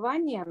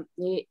образование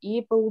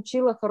и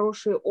получила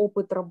хороший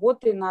опыт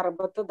работы на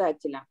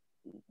работодателя.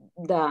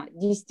 Да,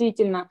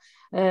 действительно,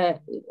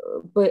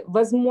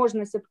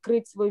 возможность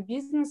открыть свой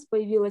бизнес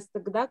появилась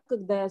тогда,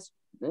 когда я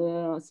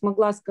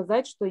смогла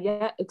сказать, что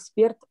я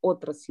эксперт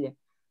отрасли,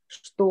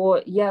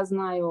 что я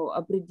знаю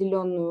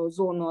определенную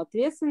зону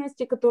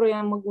ответственности, которую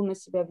я могу на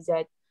себя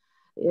взять.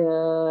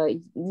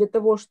 Для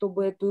того,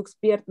 чтобы эту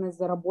экспертность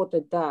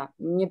заработать, да,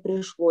 мне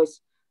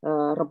пришлось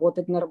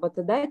работать на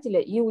работодателя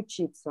и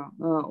учиться.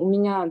 У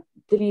меня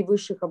 3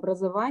 высших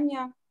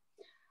образования,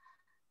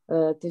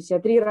 то есть я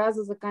 3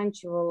 раза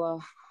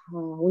заканчивала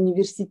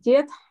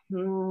университет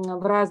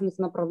в разных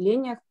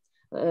направлениях.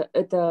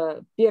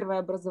 Это первое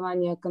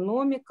образование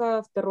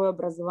экономика, второе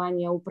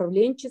образование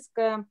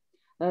управленческое.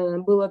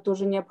 Было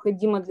тоже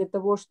необходимо для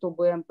того,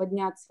 чтобы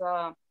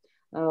подняться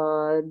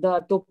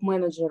до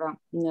топ-менеджера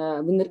в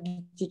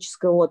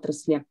энергетической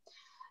отрасли.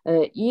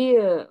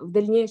 И в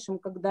дальнейшем,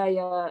 когда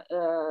я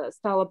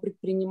стала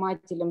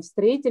предпринимателем в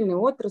строительной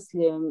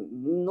отрасли,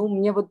 ну,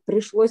 мне вот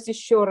пришлось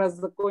еще раз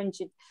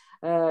закончить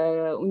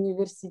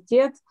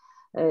университет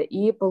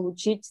и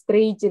получить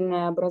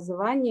строительное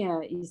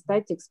образование и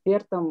стать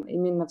экспертом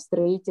именно в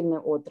строительной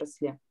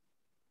отрасли.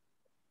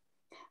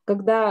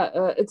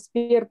 Когда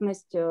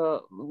экспертность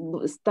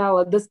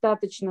стала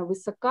достаточно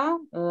высока,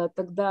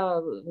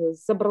 тогда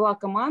собрала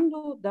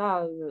команду,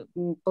 да,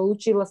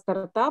 получила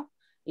стартап,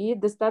 и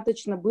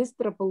достаточно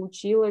быстро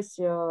получилось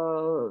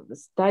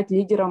стать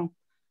лидером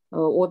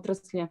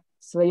отрасли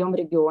в своем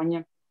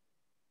регионе.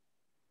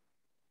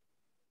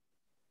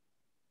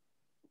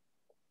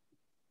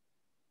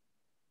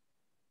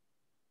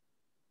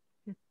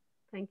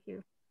 Thank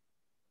you.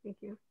 Thank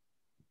you.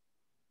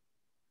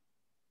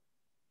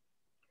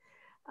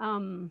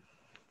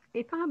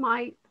 If I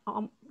might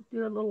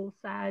do a little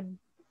side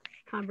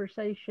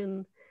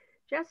conversation,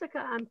 Jessica,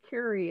 I'm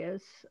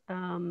curious,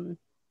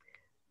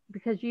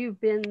 because you've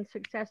been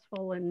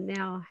successful and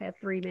now have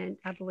 3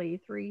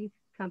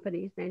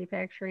 companies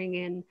manufacturing,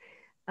 and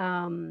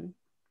how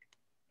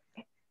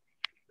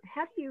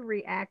do you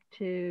react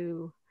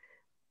to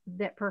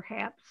that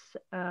perhaps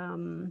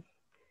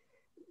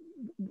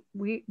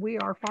we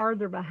are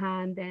farther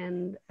behind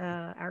than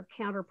our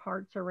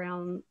counterparts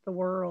around the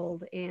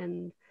world.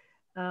 And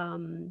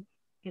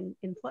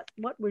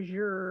what was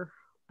your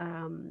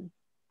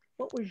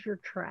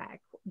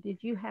track? Did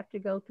you have to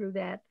go through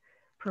that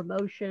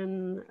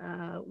promotion,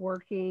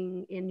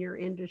 working in your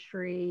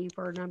industry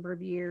for a number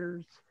of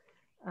years,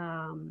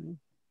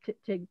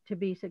 to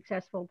be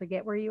successful to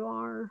get where you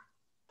are?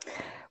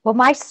 Well,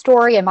 my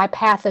story and my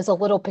path is a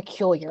little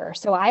peculiar.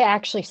 So I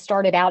actually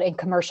started out in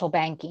commercial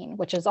banking,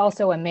 which is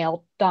also a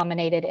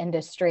male-dominated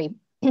industry.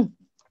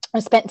 I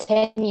spent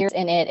 10 years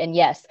in it. And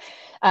yes,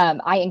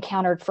 I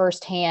encountered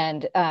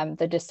firsthand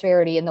the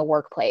disparity in the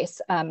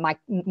workplace. My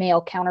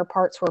male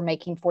counterparts were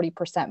making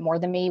 40% more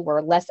than me,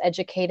 were less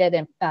educated,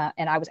 and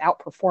I was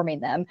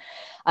outperforming them.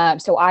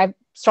 So I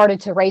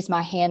started to raise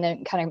my hand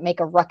and kind of make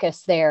a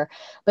ruckus there.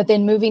 But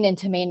then moving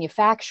into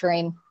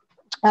manufacturing,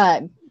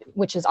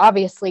 which is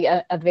obviously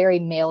a very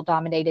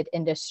male-dominated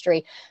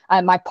industry,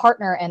 my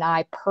partner and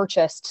I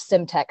purchased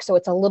Simtech. So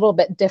it's a little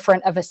bit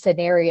different of a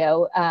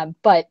scenario.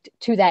 But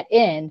to that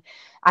end,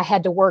 I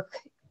had to work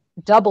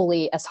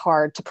doubly as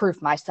hard to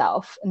prove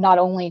myself, not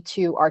only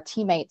to our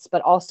teammates,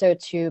 but also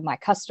to my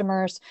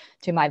customers,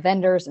 to my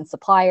vendors and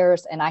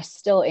suppliers. And I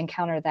still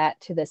encounter that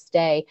to this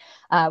day,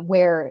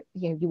 where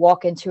you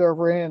walk into a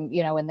room,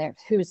 and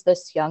who's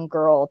this young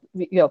girl,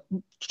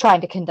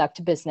 trying to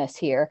conduct business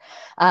here.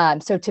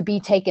 So to be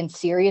taken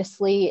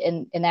seriously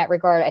in that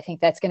regard, I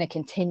think that's going to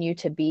continue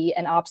to be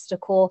an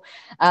obstacle.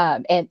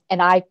 And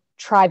I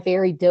try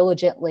very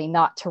diligently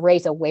not to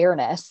raise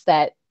awareness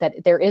that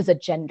there is a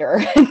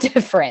gender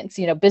difference.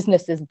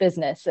 Business is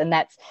business, and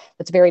that's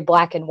very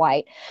black and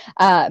white.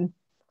 But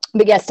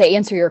yes, to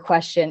answer your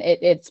question,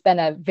 it's been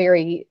a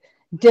very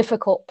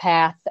difficult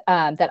path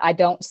that I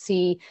don't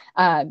see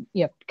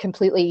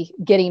completely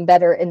getting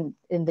better in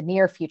the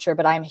near future,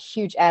 but I'm a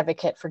huge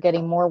advocate for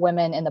getting more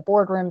women in the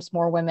boardrooms,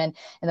 more women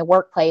in the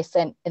workplace.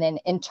 And then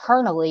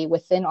internally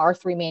within our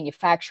 3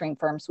 manufacturing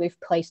firms,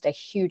 we've placed a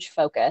huge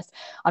focus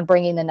on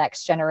bringing the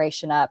next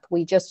generation up.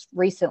 We just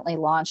recently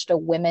launched a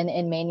women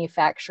in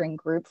manufacturing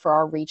group for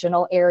our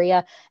regional area,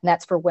 and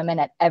that's for women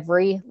at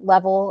every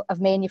level of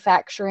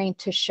manufacturing,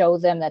 to show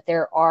them that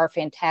there are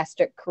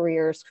fantastic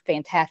careers,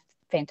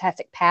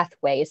 fantastic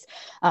pathways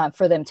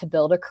for them to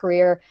build a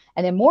career.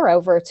 And then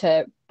moreover,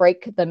 to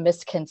break the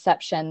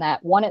misconception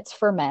that 1, it's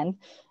for men,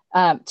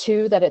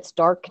 2, that it's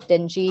dark,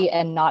 dingy,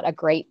 and not a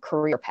great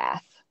career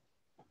path.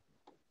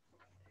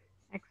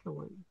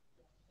 Excellent.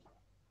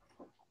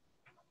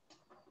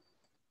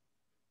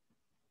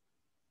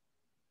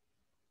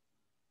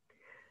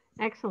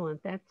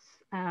 Excellent. That's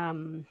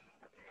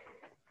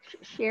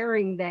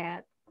sharing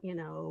that,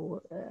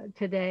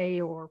 today,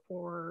 or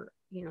for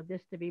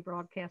this to be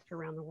broadcast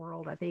around the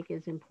world, I think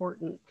is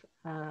important,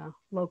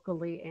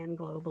 locally and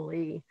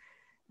globally,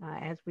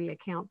 as we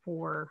account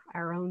for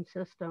our own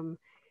system.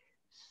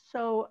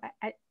 So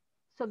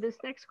this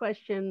next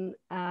question,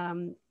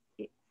 I'm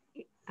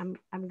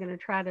going to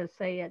try to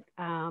say it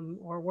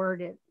or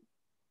word it.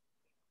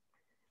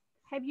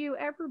 Have you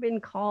ever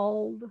been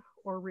called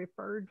or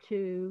referred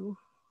to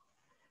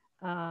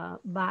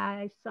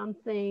by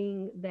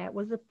something that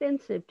was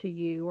offensive to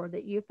you, or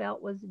that you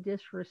felt was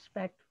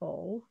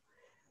disrespectful?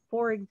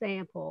 For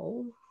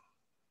example,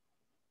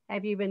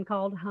 have you been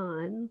called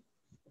hun?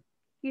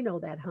 You know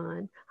that,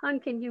 hun. Hun,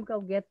 can you go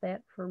get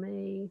that for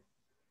me?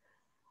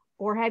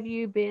 Or have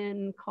you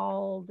been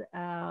called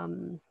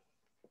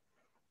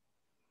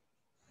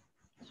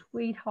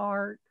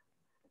sweetheart?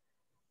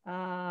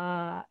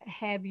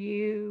 Have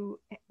you,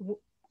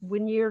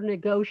 when you're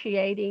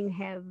negotiating,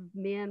 have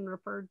men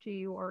referred to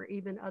you, or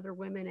even other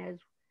women, as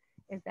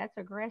that's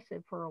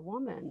aggressive for a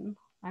woman?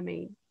 I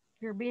mean,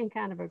 you're being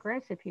kind of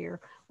aggressive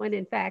here, when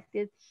in fact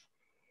it's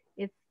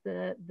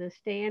the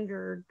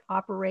standard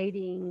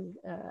operating,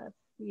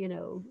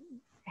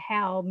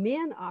 how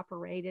men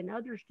operate and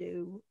others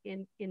do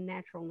in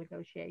natural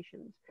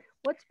negotiations.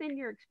 What's been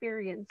your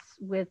experience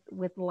with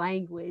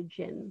language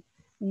and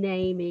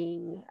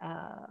naming,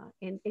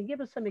 and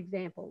give us some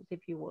examples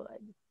if you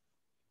would.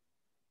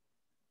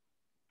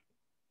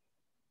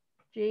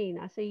 Jean,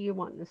 I see you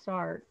wanting to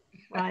start,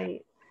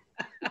 right?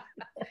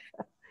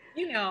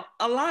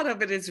 A lot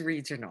of it is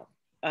regional.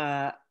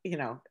 I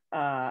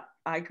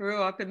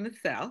grew up in the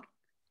South,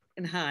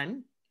 and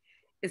hun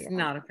is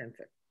not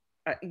offensive.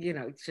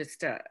 It's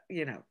just,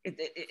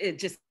 it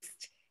just,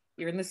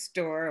 you're in the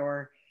store,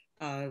 or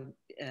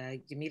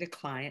you meet a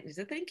client and you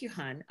say, thank you,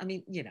 hun. I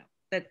mean,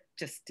 that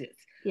just is.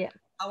 Yeah.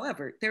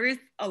 However, there is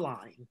a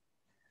line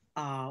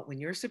when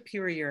you're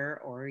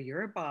superior or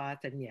you're a boss,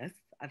 and yes,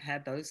 I've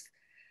had those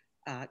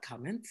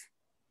comments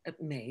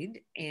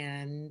made,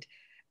 and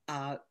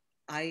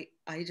I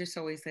just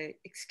always say,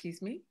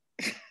 excuse me.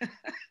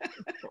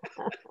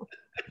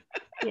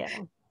 Yeah.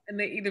 And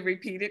they either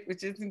repeat it,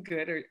 which isn't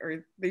good,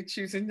 or they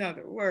choose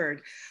another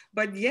word.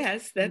 But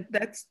yes,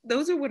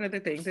 those are one of the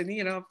things.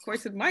 And of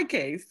course, in my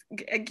case,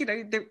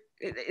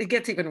 it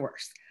gets even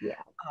worse.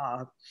 Yeah.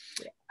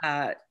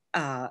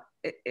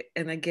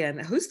 And again,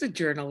 who's the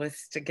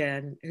journalist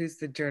again? Who's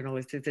the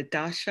journalist? Is it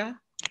Dasha?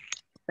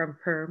 from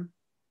Perm?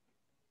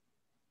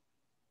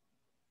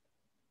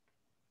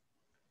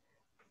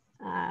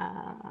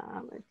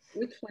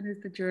 Which one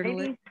is the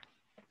journalist?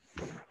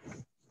 Maybe.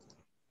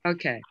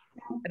 Okay.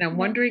 And I'm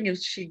wondering if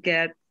she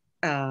get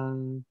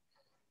comments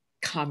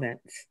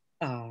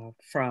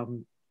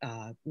from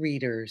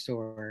readers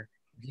or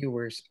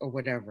viewers or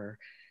whatever,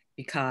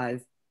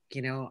 because,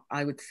 you know,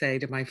 I would say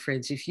to my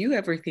friends, if you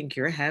ever think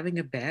you're having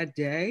a bad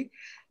day,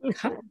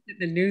 come to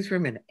the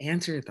newsroom and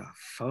answer the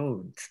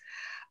phones,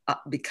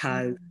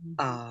 because,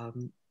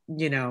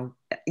 you know,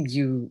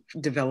 you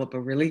develop a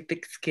really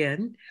thick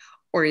skin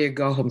or you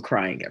go home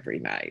crying every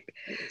night.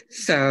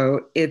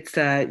 So it's,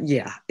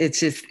 yeah, it's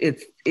just,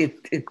 it's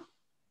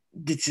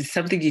just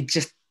something you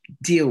just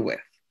deal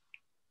with.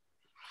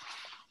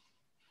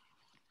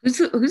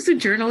 Who's the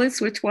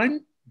journalist? Which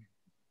one?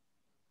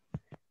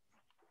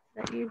 Is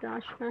that you,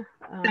 Dasha?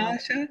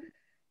 Dasha?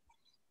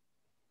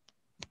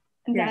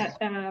 Да,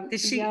 я бы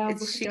хотела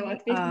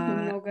ответить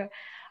немного.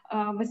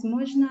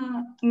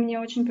 Возможно, мне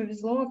очень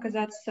повезло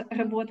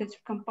работать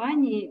в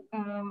компании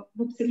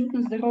в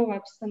абсолютно здоровой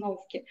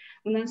обстановке.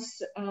 У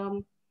нас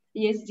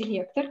есть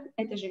директор,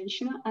 это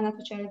женщина, она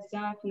отвечает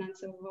за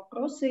финансовые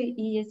вопросы,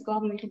 и есть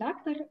главный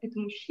редактор, это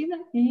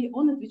мужчина, и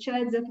он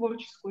отвечает за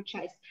творческую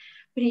часть.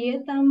 При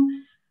этом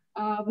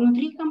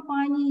внутри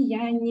компании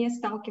я не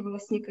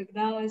сталкивалась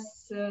никогда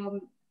с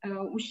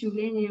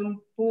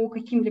ущемлением по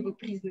каким-либо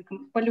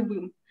признакам, по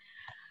любым.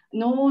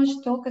 Но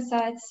что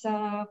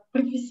касается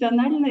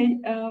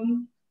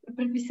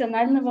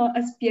профессионального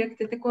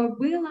аспекта, такое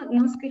было,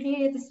 но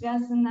скорее это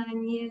связано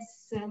не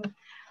с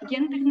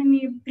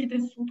гендерными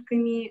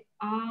предрассудками,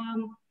 а,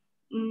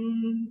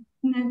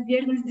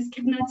 наверное, с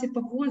дискриминацией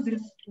по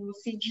возрасту,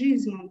 с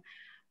эйджизмом.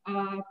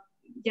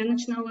 Я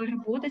начинала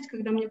работать,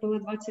 когда мне было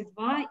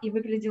 22, и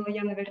выглядела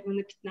я, наверное,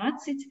 на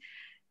 15,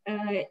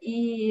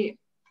 и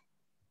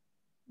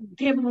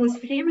требовалось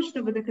время,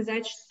 чтобы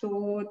доказать,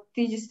 что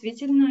ты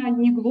действительно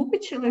не глупый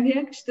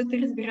человек, что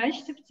ты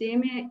разбираешься в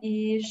теме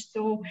и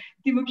что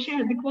ты вообще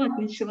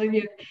адекватный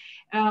человек.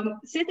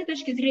 С этой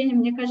точки зрения,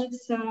 мне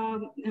кажется,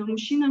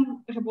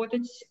 мужчинам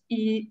работать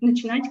и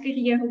начинать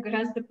карьеру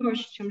гораздо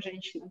проще, чем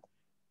женщинам.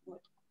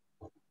 Вот.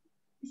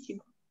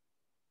 Спасибо.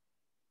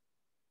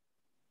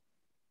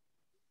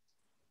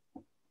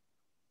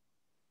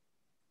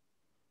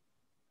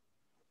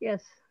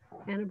 Yes,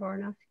 Anna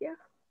Barnovsky.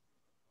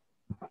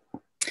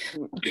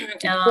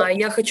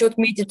 Я хочу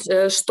отметить,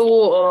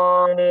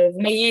 что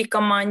в моей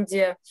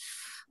команде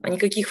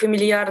никаких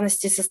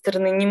фамильярностей со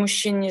стороны ни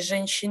мужчин, ни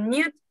женщин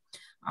нет,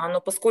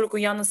 но поскольку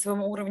я на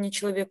своем уровне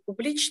человек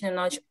публичный,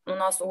 у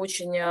нас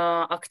очень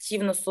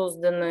активно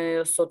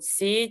созданы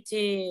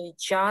соцсети,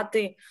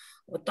 чаты,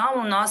 вот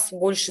там у нас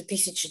больше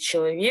 1000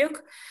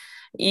 человек,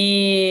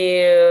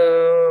 и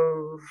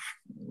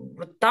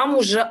вот там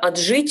уже от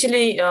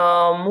жителей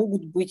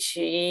могут быть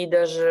и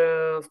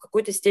даже в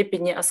какой-то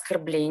степени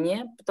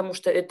оскорбления, потому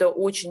что это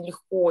очень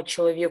легко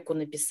человеку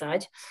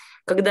написать,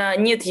 когда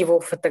нет его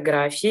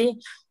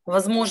фотографий,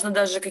 возможно,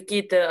 даже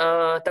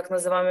какие-то так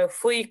называемые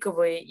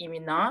фейковые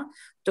имена,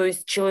 то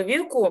есть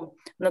человеку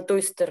на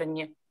той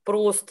стороне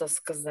просто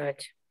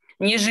сказать,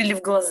 нежели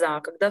в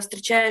глаза. Когда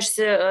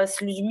встречаешься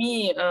с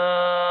людьми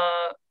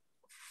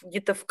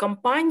где-то в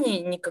компании,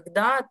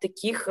 никогда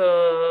таких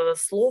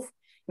слов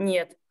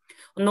нет.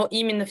 Но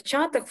именно в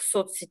чатах, в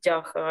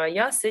соцсетях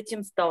я с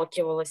этим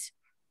сталкивалась.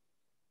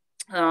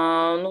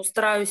 Ну,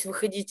 стараюсь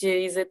выходить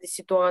из этой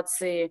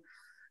ситуации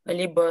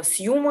либо с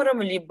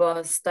юмором,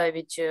 либо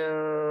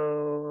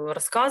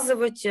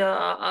рассказывать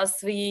о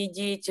своей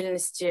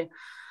деятельности.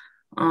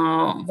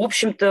 В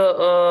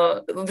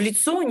общем-то, в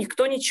лицо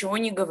никто ничего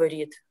не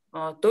говорит.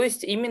 То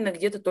есть именно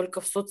где-то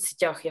только в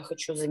соцсетях, я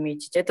хочу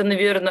заметить. Это,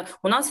 наверное,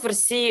 у нас в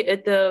России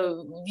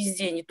это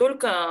везде, не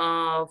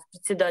только в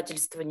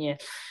председательствовании,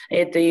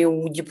 это и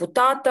у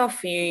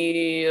депутатов,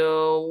 и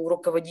у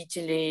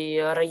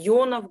руководителей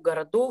районов,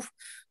 городов.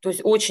 То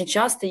есть очень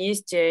часто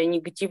есть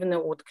негативные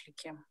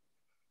отклики.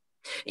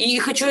 И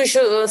хочу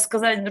еще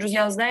сказать,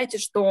 друзья, знаете,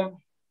 что,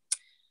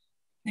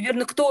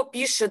 наверное, кто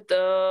пишет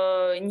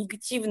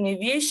негативные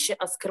вещи,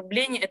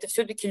 оскорбления, это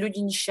все-таки люди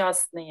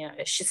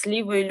несчастные.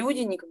 Счастливые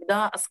люди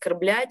никогда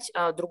оскорблять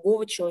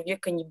другого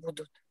человека не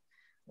будут.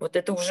 Вот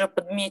это уже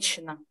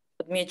подмечено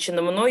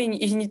мной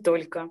и не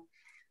только.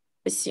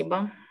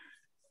 Спасибо.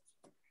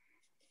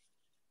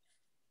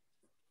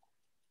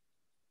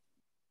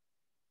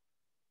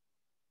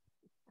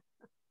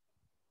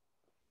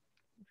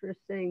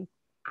 Interesting.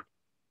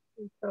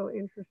 So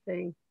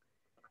interesting.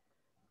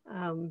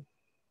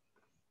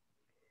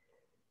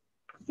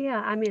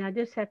 Yeah, I mean, I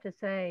just have to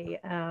say,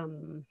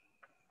 I'm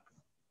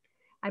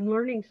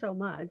learning so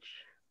much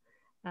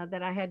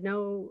that I had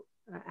no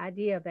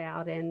idea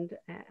about, and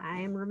I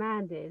am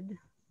reminded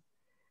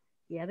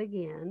yet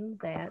again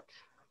that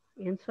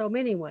in so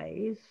many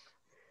ways,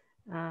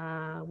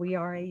 we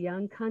are a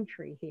young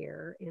country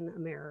here in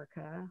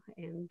America,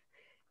 and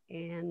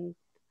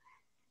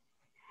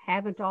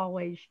haven't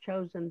always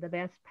chosen the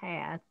best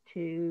path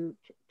to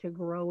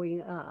growing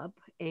up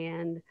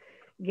and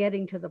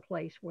getting to the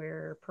place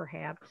where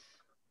perhaps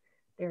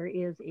there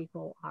is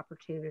equal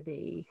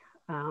opportunity.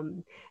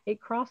 It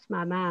crossed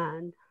my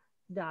mind,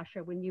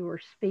 Dasha, when you were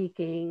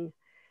speaking,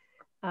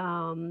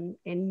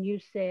 and you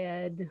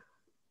said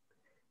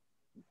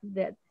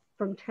that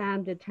from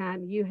time to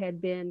time you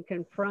had been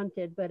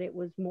confronted, but it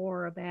was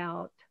more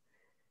about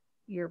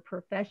your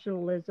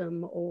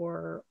professionalism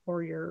or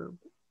your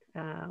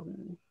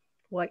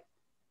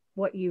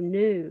what you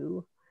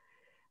knew.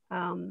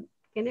 And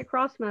it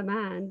crossed my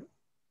mind,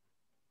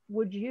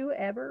 would you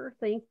ever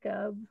think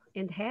of,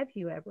 and have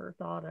you ever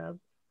thought of,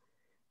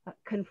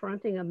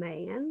 confronting a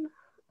man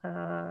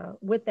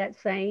with that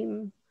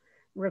same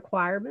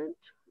requirement,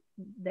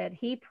 that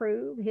he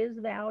prove his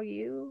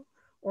value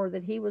or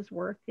that he was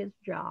worth his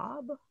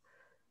job?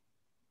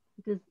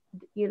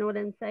 You know what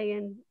I'm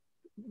saying?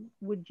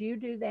 Would you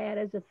do that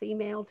as a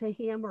female to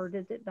him, or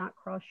does it not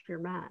cross your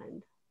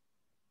mind?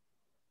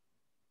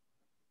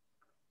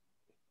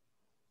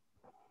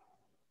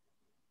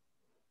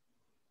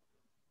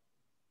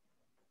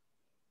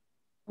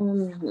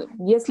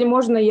 Если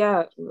можно,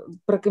 я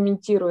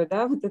прокомментирую,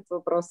 да, вот этот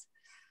вопрос.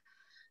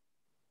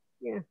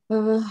 Yeah.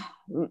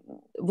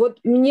 Вот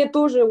мне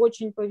тоже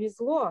очень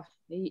повезло,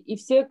 и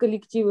все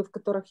коллективы, в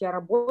которых я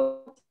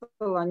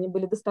работала, они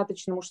были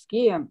достаточно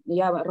мужские.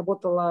 Я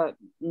работала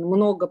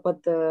много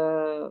под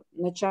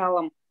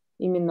началом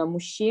именно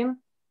мужчин,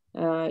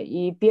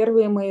 и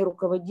первые мои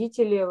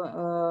руководители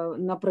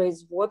на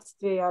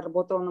производстве, я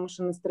работала на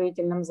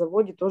машиностроительном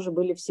заводе, тоже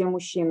были все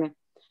мужчины.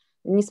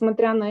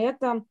 Несмотря на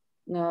это,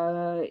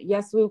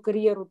 я свою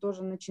карьеру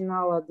тоже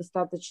начинала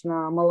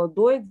достаточно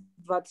молодой,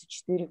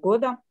 24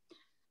 года.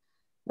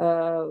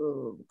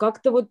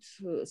 Как-то вот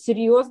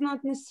серьезно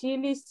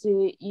относились,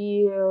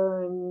 и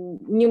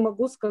не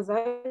могу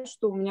сказать,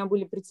 что у меня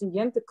были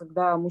прецеденты,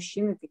 когда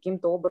мужчины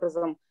каким-то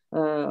образом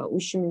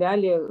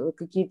ущемляли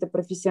какие-то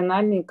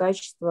профессиональные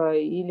качества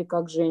или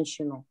как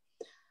женщину.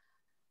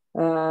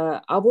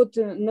 А вот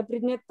на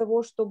предмет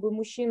того, чтобы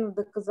мужчина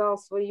доказал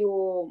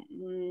свою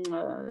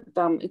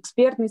там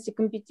экспертность и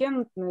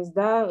компетентность,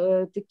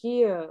 да,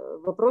 такие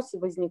вопросы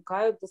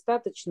возникают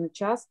достаточно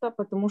часто,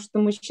 потому что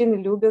мужчины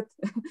любят,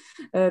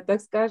 так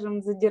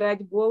скажем,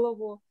 задирать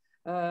голову,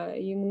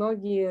 и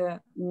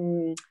многие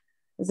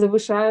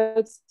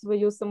завышают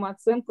свою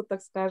самооценку,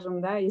 так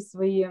скажем, да, и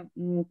свои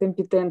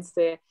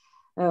компетенции.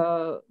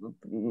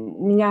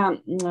 У меня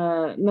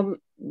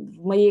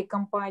в моей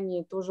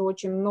компании тоже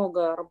очень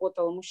много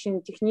работало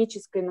мужчин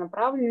технической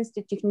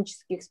направленности,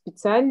 технических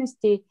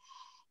специальностей,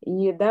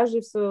 и даже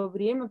в свое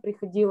время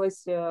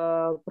приходилось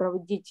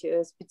проводить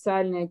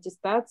специальные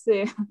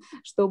аттестации,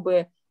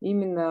 чтобы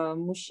именно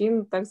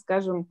мужчин, так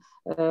скажем,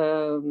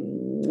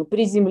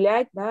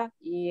 приземлять, да,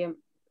 и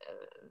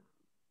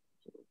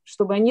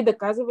чтобы они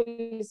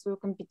доказывали свою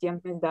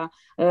компетентность, да.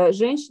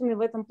 Женщины в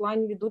этом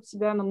плане ведут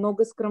себя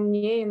намного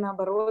скромнее,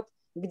 наоборот,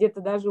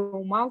 где-то даже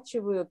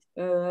умалчивают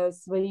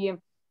свои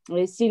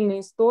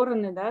сильные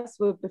стороны, да,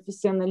 свой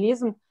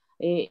профессионализм,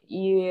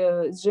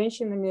 и с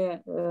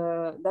женщинами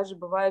даже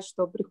бывает,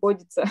 что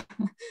приходится,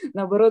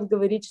 наоборот,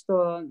 говорить,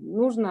 что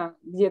нужно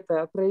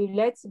где-то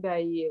проявлять себя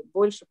и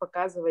больше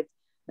показывать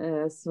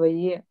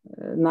свои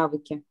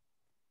навыки.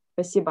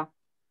 Спасибо.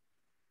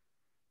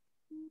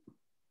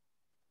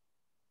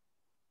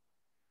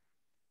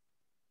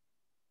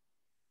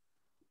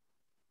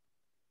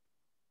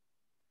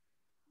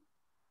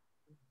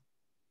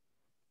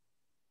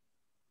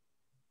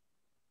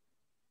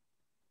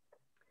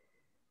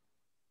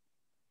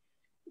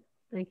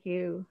 Thank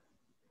you.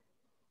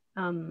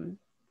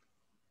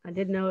 I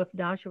didn't know if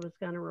Dasha was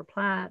going to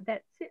reply.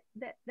 That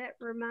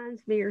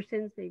reminds me, or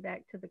sends me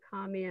back to the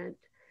comment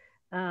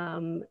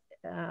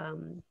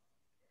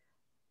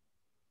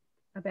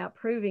about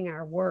proving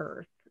our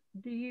worth.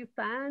 Do you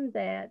find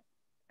that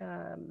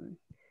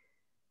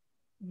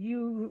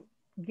you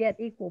get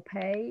equal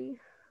pay?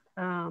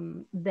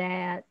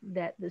 That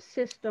the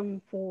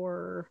system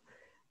for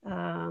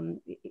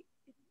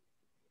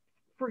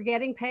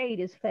getting paid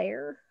is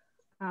fair?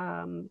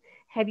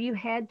 Have you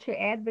had to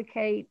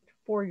advocate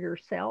for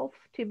yourself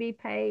to be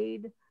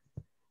paid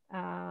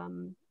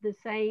the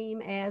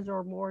same as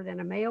or more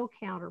than a male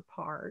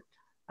counterpart?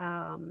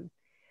 And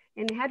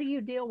how do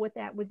you deal with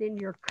that within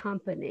your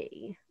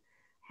company?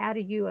 How do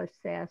you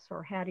assess,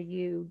 or how do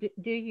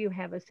you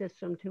have a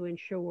system to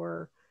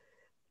ensure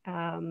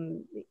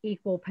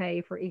equal pay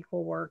for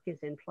equal work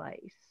is in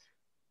place?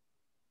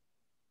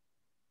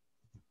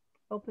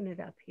 Open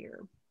it up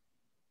here.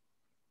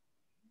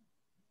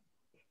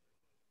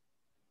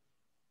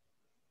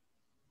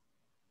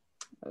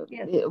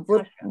 Yes,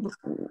 вот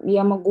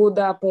я могу,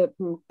 да,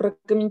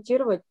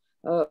 прокомментировать.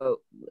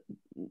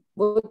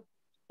 Вот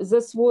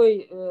за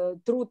свой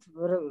труд,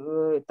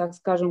 так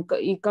скажем,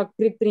 и как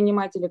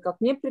предпринимателя, как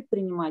не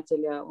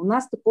предпринимателя, у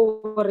нас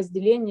такого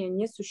разделения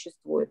не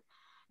существует.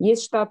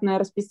 Есть штатное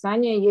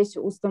расписание, есть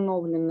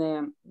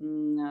установленные,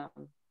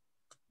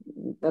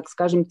 так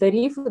скажем,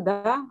 тарифы,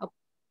 да,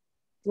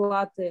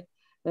 оплаты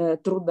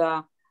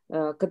труда,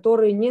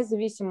 которые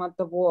независимо от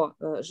того,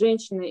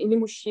 женщина или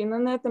мужчина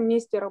на этом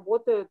месте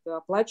работают,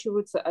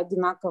 оплачиваются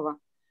одинаково.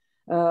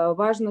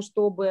 Важно,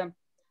 чтобы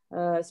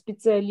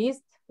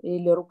специалист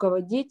или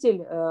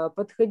руководитель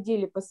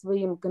подходили по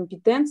своим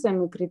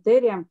компетенциям и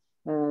критериям,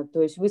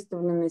 то есть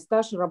выставленный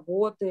стаж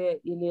работы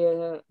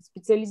или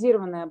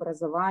специализированное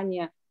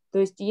образование. То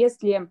есть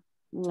если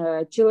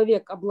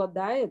человек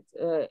обладает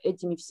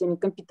этими всеми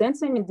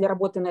компетенциями для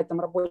работы на этом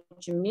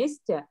рабочем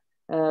месте,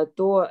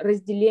 то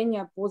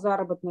разделения по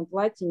заработной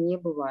плате не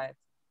бывает.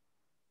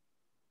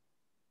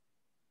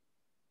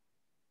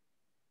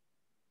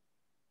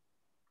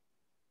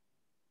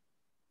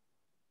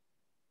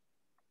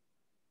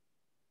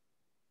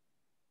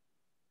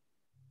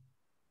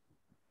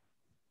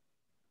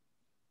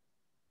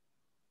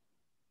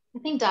 I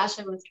think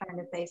Dasha was trying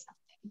to say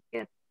something.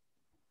 Yes.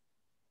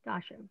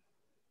 Dasha.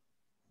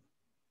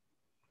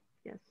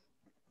 Yes.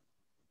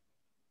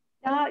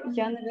 Да,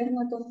 я,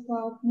 наверное,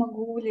 только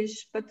могу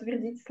лишь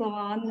подтвердить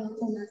слова Анны.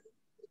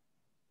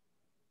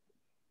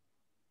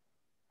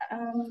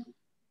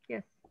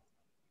 Yes.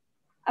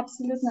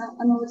 Абсолютно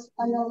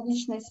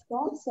аналогичная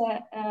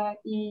ситуация,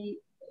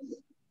 и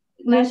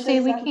Lucy, наша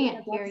we заработная can't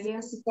hear плата you.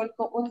 зависит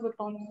только от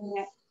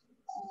выполнения.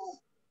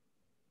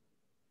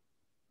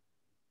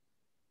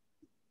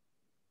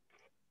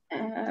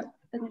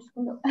 Одну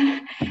секунду.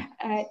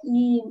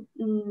 И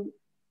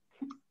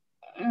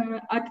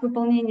от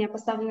выполнения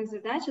поставленных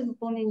задач, от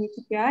выполнения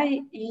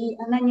KPI, и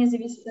она не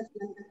зависит от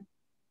этого.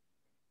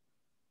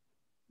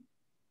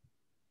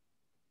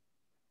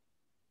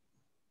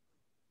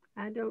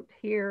 I don't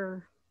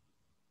hear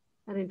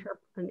an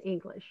interpret in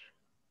English.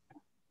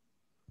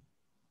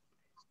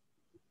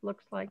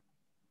 Looks like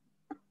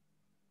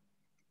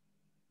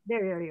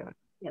there you are.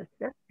 Yes,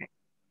 that's okay.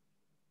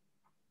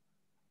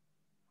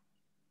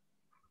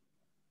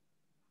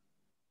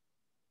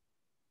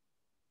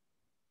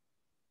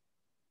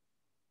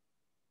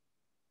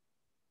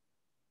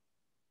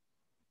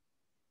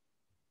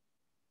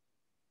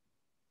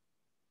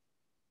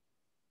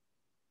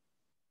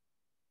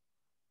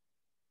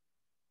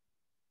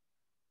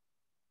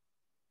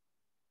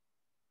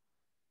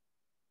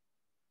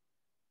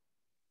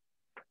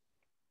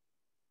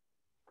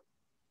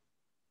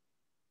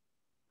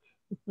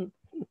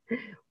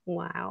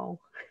 Wow.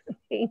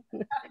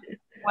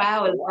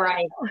 Wow is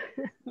right.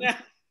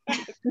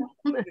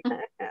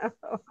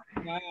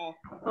 Wow.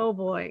 Oh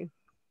boy.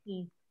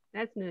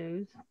 That's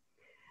news.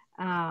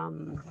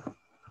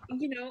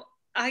 You know,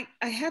 I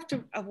have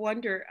to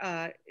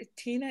wonder,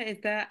 Tina, is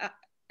that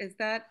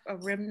a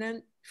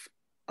remnant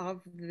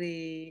of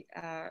the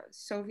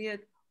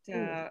Soviet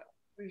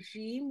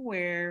regime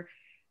where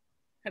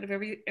kind of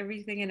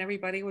everything and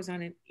everybody was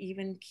on an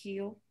even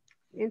keel?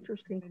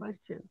 Interesting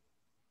question.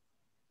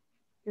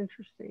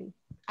 Interesting.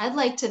 I'd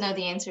like to know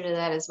the answer to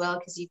that as well,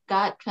 because you've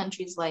got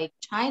countries like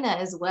China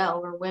as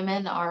well, where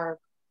women are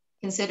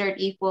considered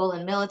equal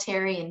in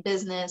military and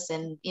business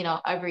and, you know,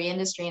 every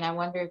industry. And I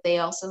wonder if they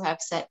also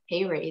have set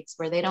pay rates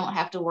where they don't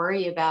have to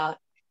worry about,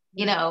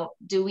 you know,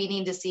 do we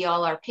need to see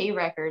all our pay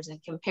records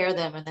and compare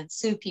them and then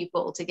sue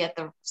people to get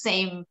the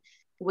same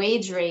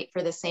wage rate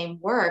for the same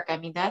work? I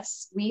mean,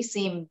 we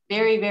seem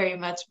very, very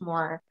much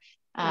more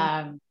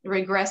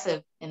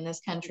regressive in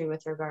this country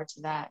with regard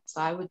to that. So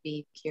I would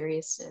be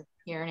curious to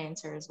hear an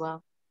answer as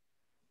well.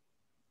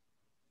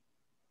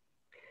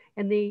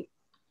 And the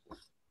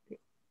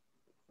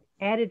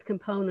added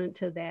component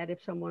to that,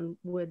 if someone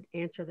would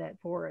answer that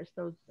for us,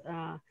 those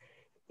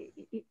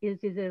is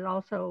it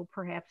also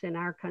perhaps in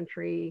our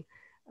country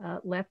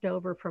left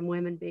over from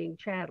women being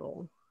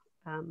chattel,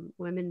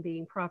 women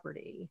being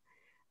property,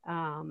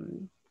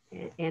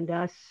 and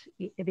us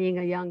being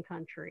a young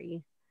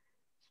country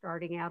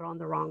starting out on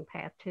the wrong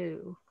path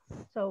too.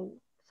 So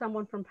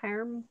someone from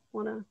Perm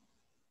want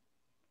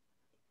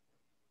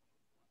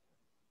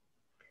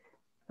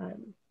to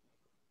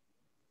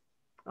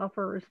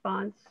offer a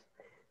response?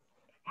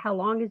 How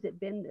long has it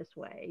been this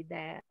way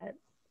that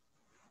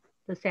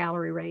the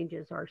salary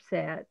ranges are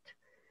set?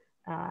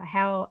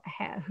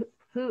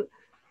 Who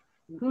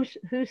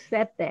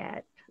set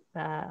that?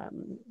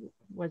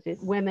 Was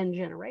it women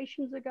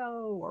generations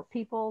ago, or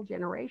people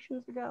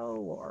generations ago,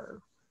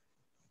 or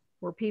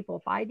were people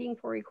fighting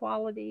for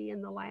equality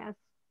in the last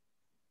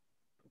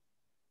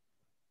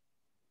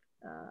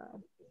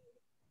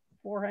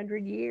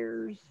 400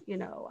 years? You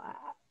know,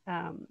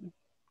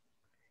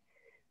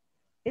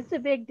 it's a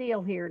big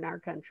deal here in our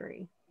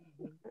country.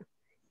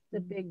 It's a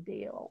big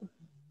deal.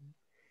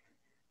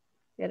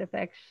 It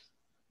affects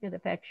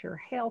your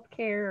health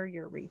care,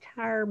 your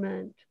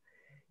retirement,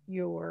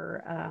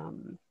 your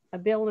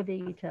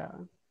ability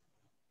to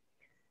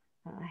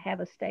have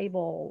a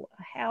stable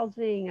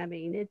housing. I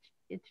mean,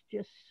 it's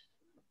just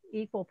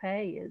equal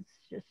pay is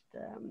just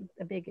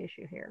a big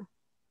issue here.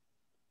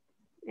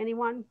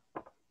 Anyone?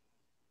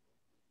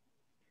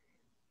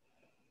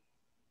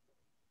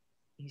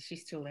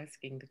 She's still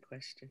asking the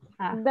question.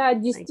 Да,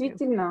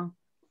 действительно.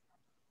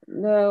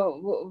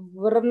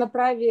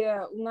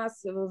 Равноправие у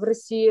нас в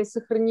России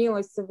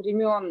сохранилось со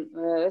времен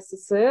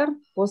СССР,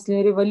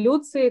 после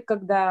революции,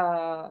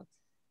 когда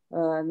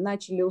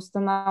начали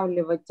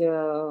устанавливать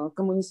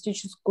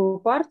коммунистическую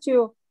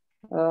партию.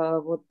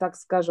 вот так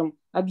скажем,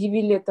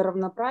 объявили это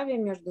равноправие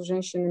между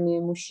женщинами и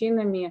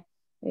мужчинами.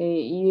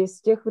 И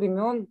с тех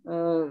времен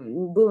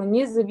было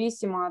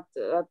независимо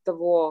от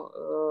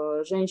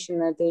того,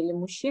 женщина это или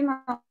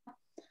мужчина,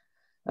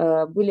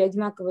 были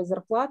одинаковые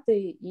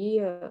зарплаты,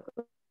 и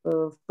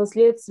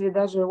впоследствии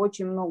даже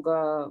очень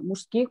много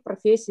мужских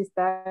профессий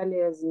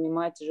стали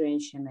занимать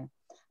женщины.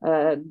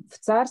 В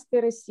царстве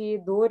России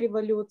до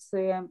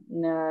революции,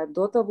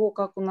 до того,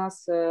 как у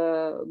нас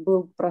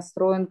был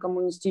простроен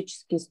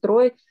коммунистический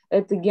строй,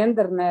 это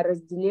гендерное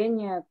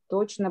разделение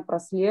точно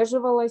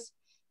прослеживалось.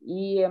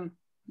 И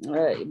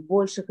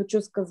больше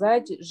хочу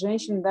сказать,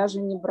 женщин даже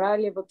не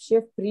брали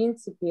вообще в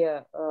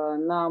принципе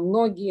на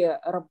многие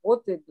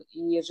работы,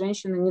 и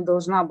женщина не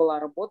должна была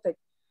работать.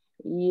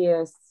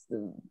 И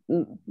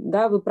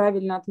да, вы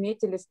правильно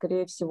отметили,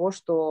 скорее всего,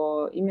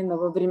 что именно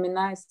во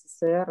времена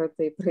СССР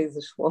это и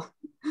произошло.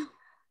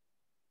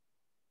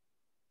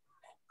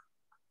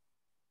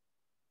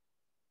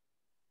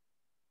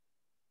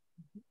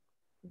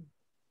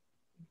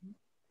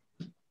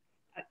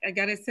 I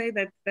gotta say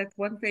that's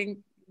one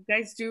thing you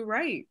guys do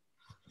right.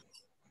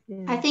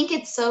 I think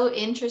it's so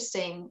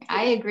interesting.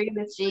 I agree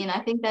with Jean. I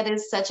think that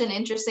is such an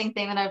interesting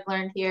thing that I've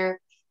learned here.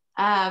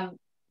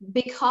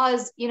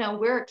 Because, you know,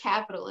 we're a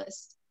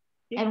capitalist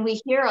and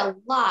we hear a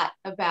lot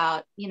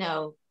about, you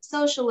know,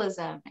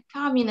 socialism and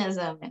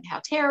communism and how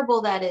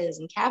terrible that is.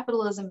 And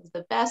capitalism is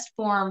the best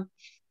form.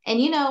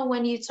 And, you know,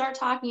 when you start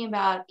talking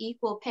about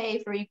equal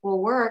pay for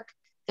equal work,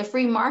 the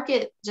free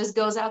market just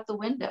goes out the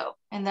window,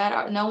 and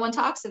that no one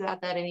talks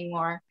about that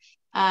anymore.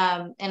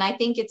 And I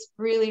think it's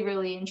really,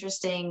 really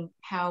interesting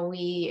how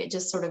we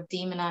just sort of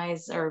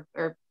demonize or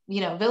you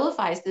know,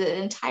 vilifies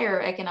the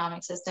entire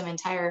economic system,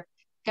 entire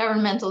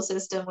governmental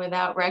system,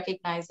 without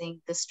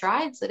recognizing the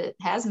strides that it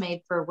has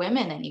made for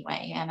women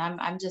anyway. And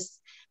I'm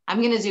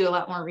going to do a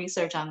lot more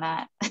research on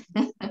that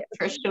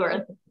for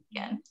sure.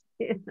 Yeah.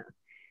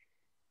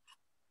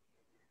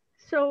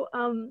 So,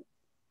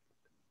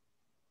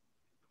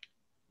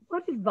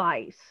 what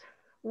advice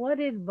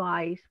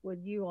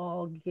would you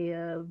all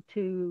give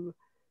to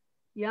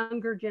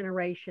younger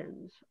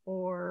generations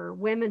or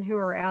women who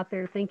are out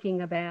there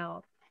thinking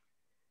about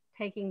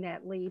taking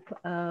that leap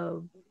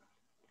of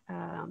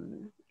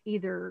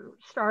either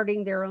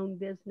starting their own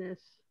business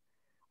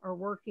or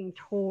working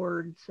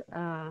towards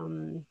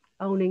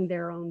owning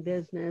their own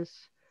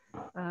business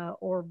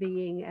or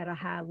being at a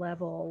high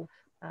level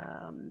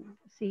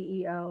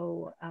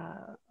CEO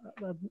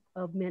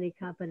of many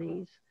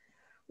companies?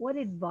 What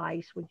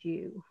advice would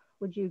you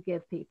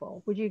give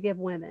people? Would you give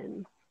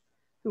women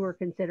who are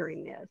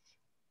considering this?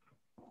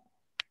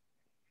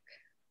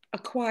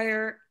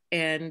 Acquire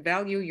and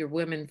value your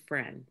women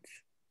friends.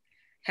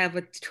 Have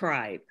a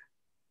tribe.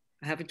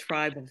 I have a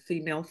tribe of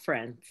female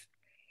friends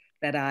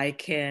that I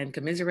can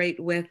commiserate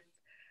with,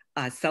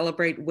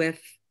 celebrate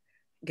with,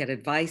 get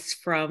advice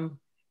from.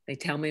 They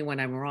tell me when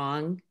I'm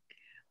wrong.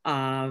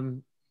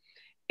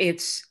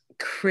 It's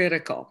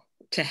critical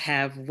to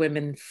have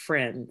women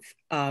friends.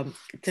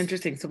 It's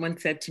interesting. Someone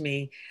said to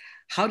me,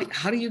 how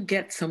do you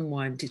get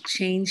someone to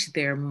change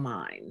their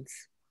minds?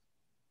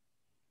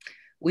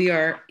 We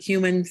are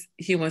humans,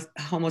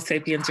 Homo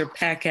sapiens are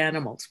pack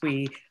animals.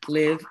 We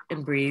live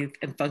and breathe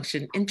and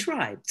function in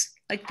tribes,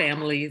 like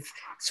families,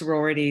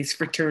 sororities,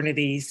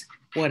 fraternities,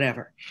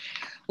 whatever.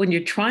 When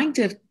you're trying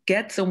to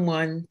get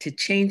someone to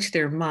change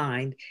their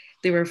mind,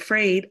 they're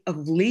afraid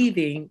of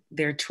leaving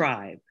their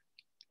tribe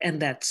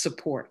and that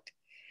support.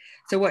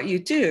 So what you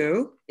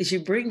do is you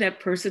bring that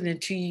person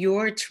into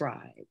your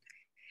tribe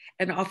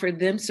and offer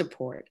them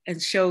support and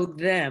show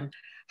them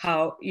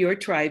how your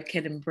tribe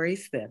can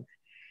embrace them.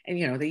 And,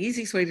 you know, the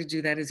easiest way to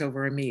do that is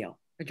over a meal,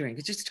 a drink,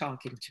 it's just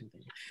talking to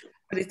them.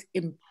 But it's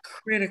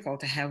critical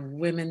to have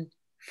women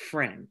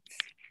friends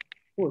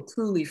who are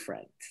truly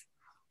friends.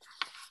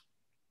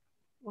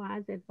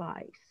 Wise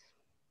advice.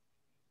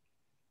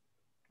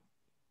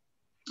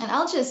 And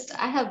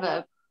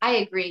I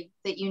agree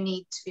that you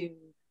need to,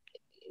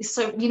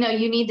 so, you know,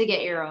 you need to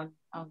get your own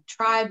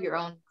tribe, your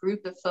own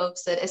group of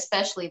folks that,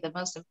 especially the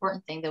most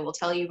important thing, that will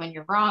tell you when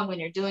you're wrong, when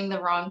you're doing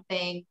the wrong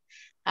thing.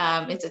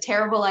 It's a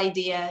terrible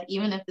idea,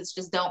 even if it's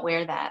just don't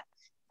wear that.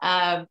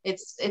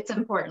 It's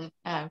important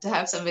to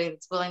have somebody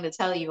that's willing to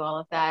tell you all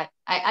of that.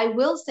 I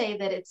will say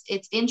that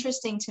it's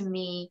interesting to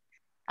me.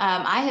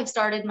 I have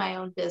started my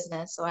own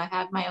business, so I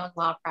have my own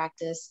law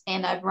practice,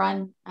 and I've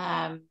run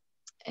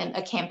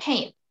a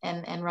campaign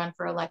and run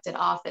for elected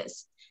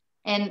office.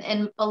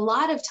 And a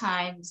lot of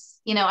times,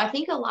 you know, I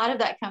think a lot of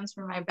that comes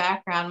from my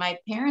background. My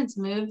parents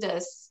moved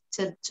us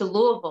to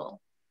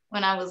Louisville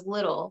when I was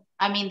little.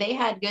 I mean, they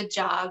had good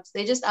jobs.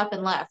 They just up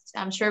and left.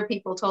 I'm sure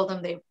people told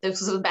them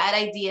this was a bad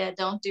idea.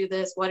 Don't do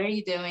this. What are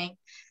you doing?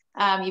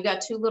 You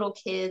got 2 little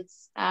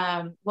kids.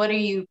 What are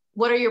you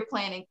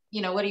planning?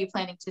 You know, what are you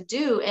planning to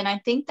do? And I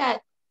think that,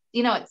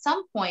 you know, at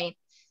some point,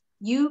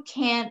 you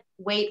can't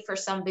wait for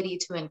somebody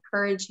to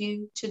encourage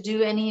you to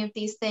do any of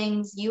these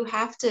things. You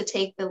have to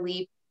take the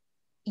leap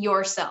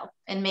yourself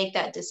and make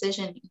that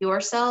decision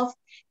yourself.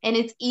 And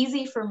it's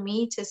easy for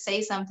me to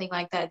say something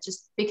like that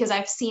just because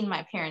I've seen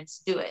my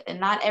parents do it, and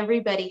not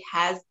everybody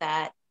has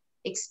that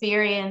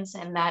experience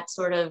and that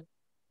sort of,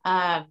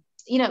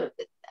 you know,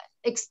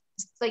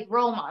 like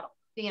role model,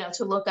 you know,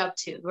 to look up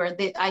to, where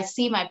I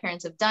see my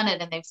parents have done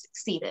it and they've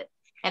succeeded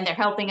and they're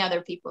helping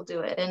other people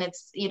do it. And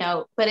it's, you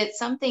know, but it's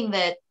something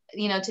that,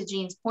 you know, to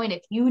Jean's point,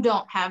 if you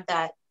don't have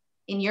that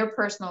in your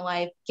personal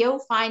life, go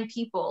find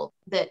people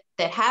that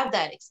have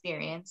that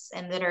experience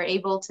and that are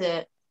able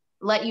to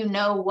let you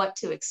know what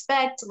to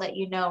expect, let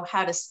you know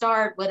how to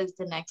start, what is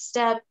the next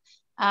step.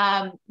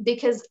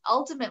 Because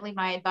ultimately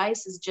my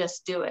advice is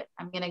just do it.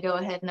 I'm going to go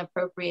ahead and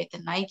appropriate the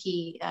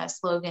Nike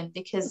slogan,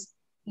 because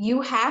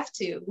you have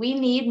to. We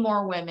need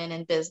more women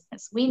in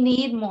business. We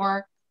need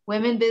more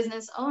women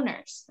business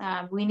owners.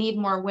 We need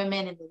more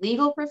women in the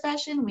legal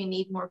profession. We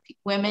need more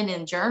women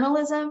in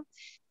journalism,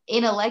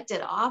 in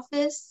elected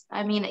office.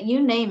 I mean,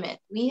 you name it.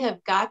 We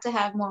have got to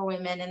have more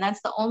women, and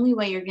that's the only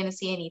way you're going to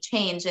see any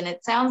change. And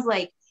it sounds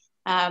like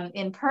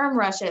in Perm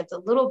Russia, it's a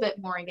little bit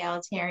more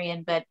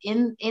egalitarian, but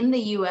in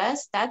the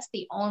US, that's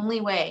the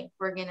only way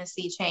we're going to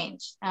see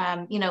change.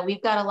 You know,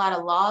 we've got a lot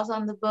of laws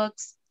on the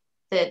books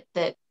that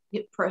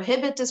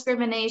prohibit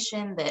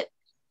discrimination, that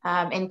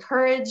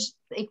encourage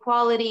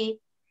equality,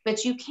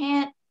 but you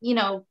can't, you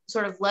know,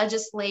 sort of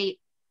legislate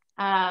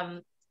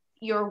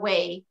your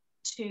way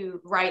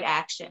to right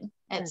action.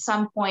 At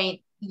some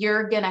point,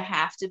 you're going to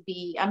have to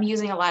be, I'm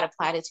using a lot of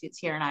platitudes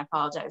here and I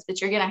apologize, but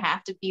you're going to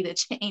have to be the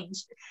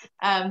change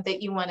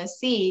that you want to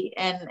see.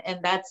 And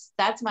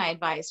that's my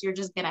advice. You're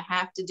just going to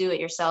have to do it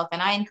yourself.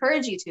 And I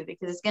encourage you to,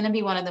 because it's going to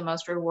be one of the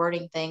most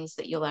rewarding things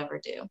that you'll ever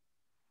do.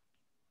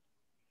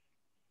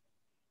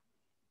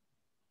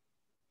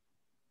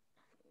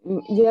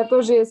 Я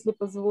тоже, если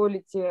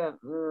позволите,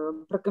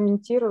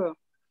 прокомментирую.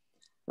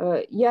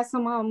 Я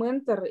сама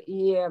ментор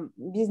и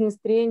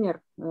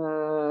бизнес-тренер,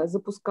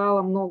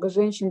 запускала много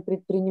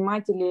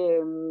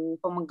женщин-предпринимателей,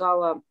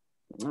 помогала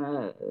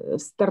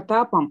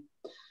стартапам.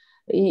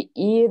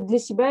 И для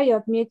себя я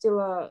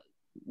отметила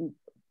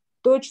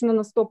точно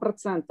на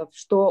 100%,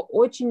 что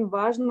очень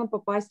важно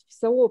попасть в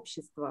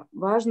сообщество.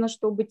 Важно,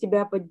 чтобы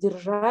тебя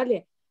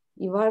поддержали,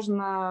 и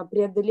важно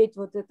преодолеть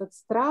вот этот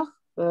страх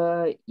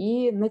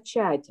и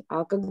начать.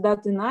 А когда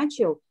ты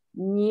начал,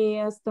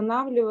 не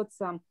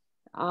останавливаться,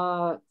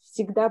 а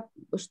всегда,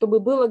 чтобы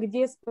было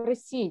где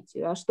спросить,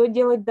 а что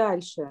делать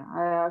дальше,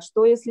 а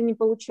что, если не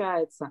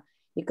получается.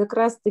 И как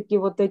раз-таки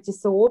вот эти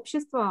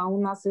сообщества, а у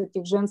нас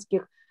этих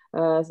женских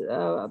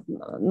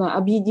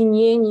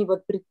объединений,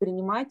 вот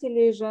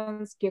предпринимателей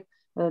женских,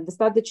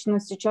 достаточно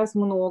сейчас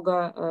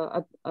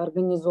много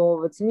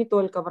организовывается, не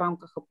только в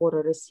рамках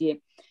опоры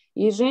России.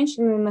 И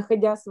женщины,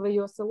 находя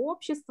свое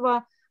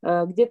сообщество,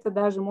 где-то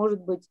даже,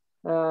 может быть,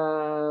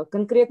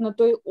 конкретно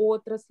той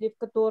отрасли, в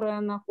которой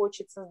она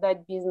хочет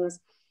создать бизнес,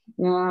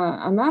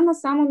 она на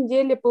самом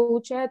деле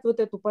получает вот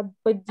эту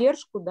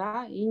поддержку,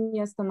 да, и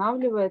не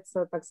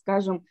останавливается, так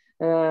скажем,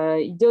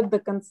 идет до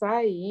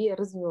конца и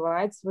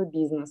развивает свой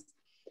бизнес.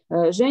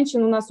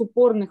 Женщин у нас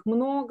упорных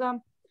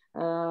много,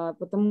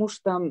 потому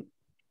что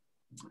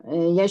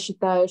я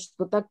считаю,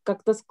 что так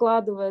как-то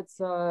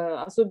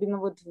складывается, особенно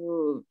вот,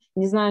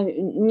 не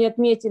знаю, не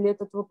отметили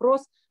этот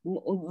вопрос,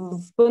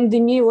 в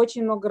пандемии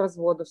очень много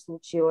разводов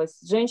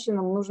случилось.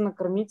 Женщинам нужно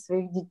кормить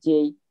своих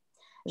детей.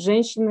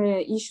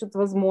 Женщины ищут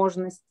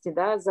возможности,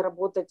 да,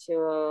 заработать,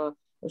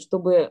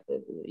 чтобы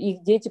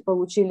их дети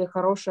получили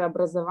хорошее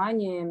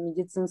образование,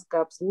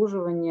 медицинское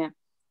обслуживание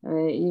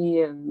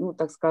и, ну,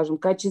 так скажем,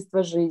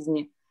 качество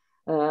жизни.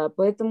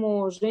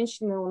 Поэтому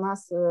женщины у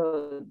нас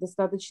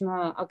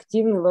достаточно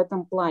активны в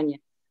этом плане.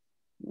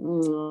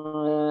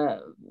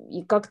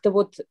 И как-то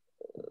вот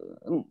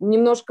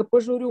немножко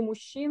пожурю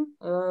мужчин,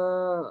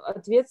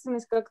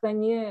 ответственность как-то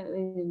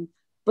они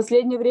в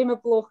последнее время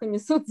плохо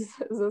несут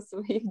за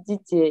своих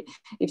детей.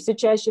 И все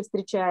чаще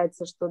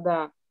встречается, что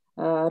да,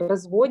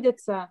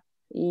 разводятся.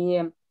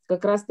 И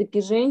как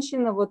раз-таки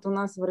женщина вот у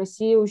нас в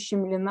России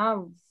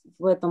ущемлена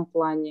в этом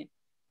плане.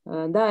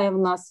 Да, и у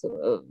нас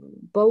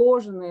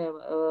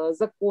положены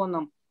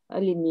законом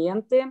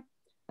алименты,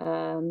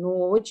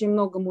 но очень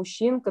много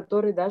мужчин,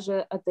 которые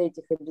даже от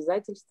этих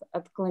обязательств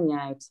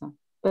отклоняются.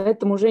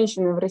 Поэтому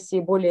женщины в России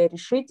более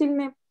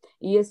решительны,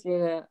 и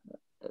если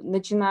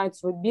начинают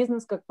свой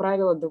бизнес, как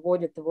правило,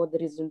 доводят его до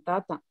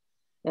результата.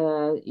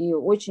 И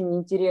очень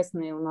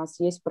интересные у нас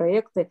есть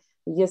проекты.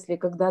 Если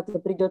когда-то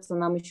придется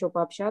нам еще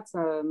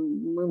пообщаться,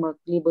 мы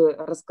могли бы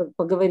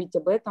поговорить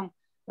об этом.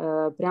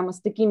 Прямо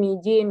с такими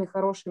идеями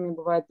хорошими,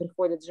 бывает,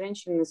 приходят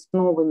женщины с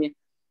новыми,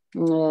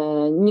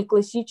 не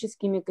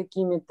классическими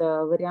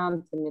какими-то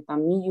вариантами,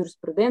 там, не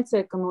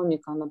юриспруденция,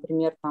 экономика, а,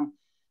 например, там,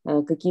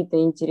 какие-то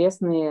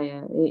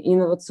интересные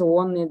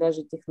инновационные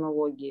даже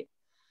технологии.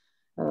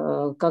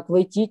 Как в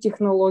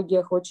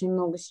IT-технологиях очень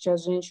много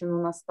сейчас женщин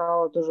у нас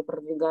стало тоже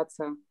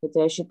продвигаться.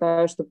 Хотя я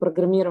считаю, что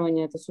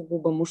программирование – это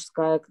сугубо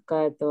мужская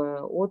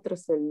какая-то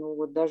отрасль. Но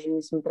вот даже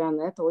несмотря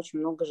на это, очень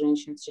много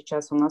женщин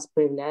сейчас у нас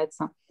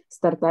появляется,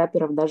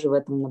 стартаперов даже в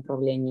этом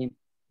направлении.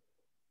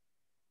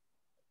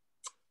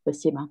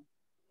 Спасибо.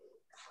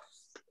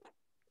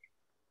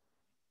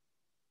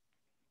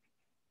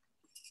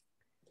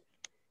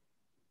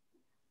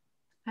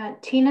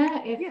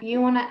 Tina, if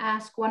you want to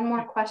ask one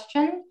more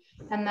question,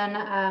 and then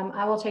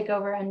I will take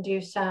over and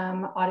do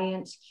some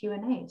audience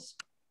Q&As.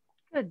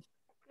 Good,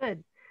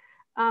 good.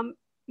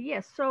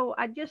 Yes, so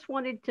I just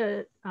wanted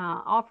to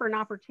offer an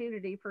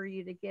opportunity for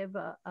you to give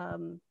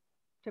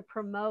to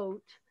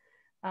promote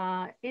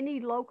any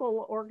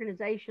local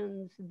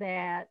organizations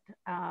that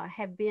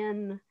have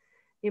been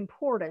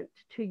important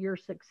to your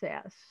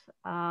success.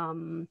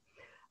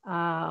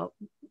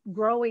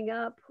 Growing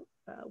up,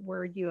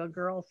 were you a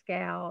Girl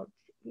Scout?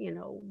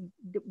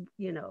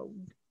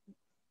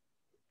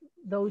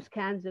 Those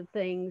kinds of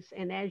things.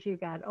 And as you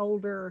got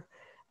older,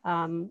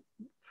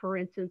 for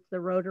instance,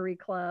 the Rotary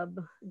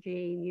Club,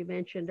 Jean, you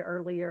mentioned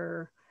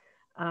earlier,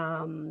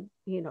 the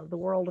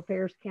World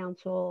Affairs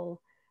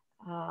Council,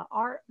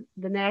 the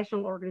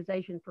National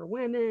Organization for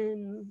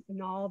Women,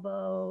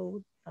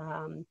 NALVO.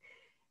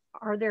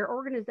 Are there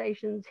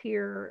organizations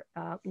here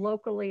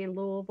locally in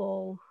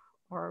Louisville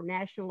or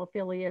national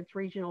affiliates,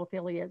 regional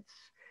affiliates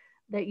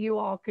that you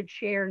all could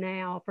share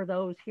now for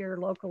those here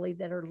locally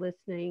that are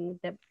listening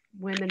that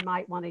women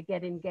might want to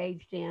get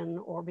engaged in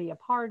or be a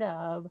part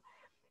of?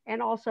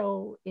 And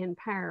also in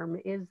Perm,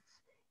 is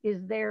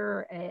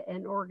there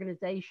an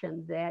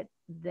organization that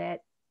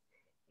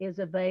is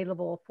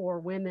available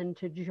for women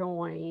to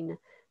join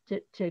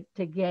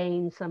to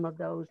gain some of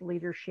those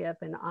leadership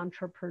and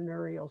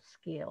entrepreneurial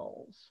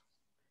skills?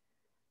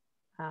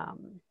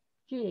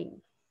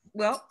 Jean.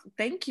 Well,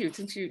 thank you.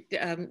 Since you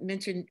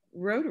mentioned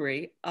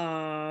Rotary,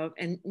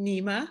 and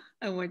Nima,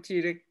 I want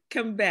you to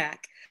come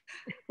back.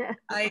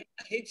 I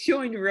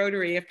joined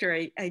Rotary after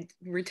I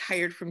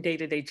retired from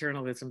day-to-day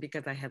journalism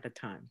because I had the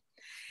time,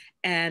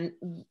 and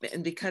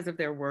because of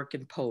their work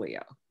in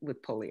polio,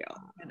 with polio.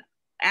 And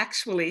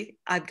actually,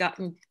 I've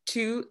gotten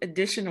 2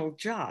 additional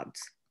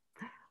jobs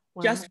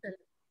just for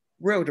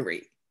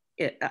Rotary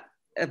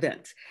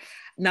events.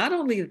 Not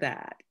only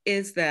that,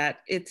 is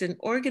that it's an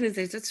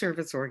organization, a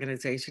service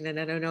organization, and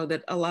I don't know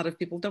that a lot of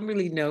people don't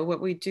really know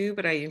what we do,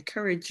 but I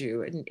encourage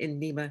you, and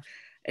Nima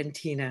and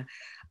Tina,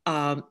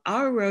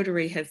 our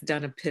Rotary has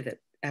done a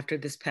pivot after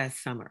this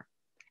past summer.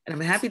 And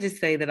I'm happy to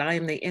say that I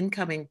am the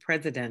incoming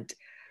president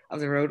of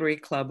the Rotary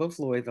Club of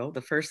Louisville,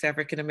 the first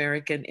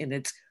African-American in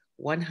its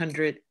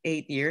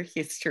 108-year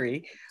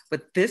history.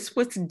 But this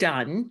was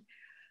done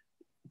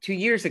 2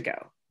 years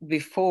ago,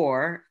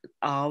 before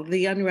all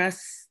the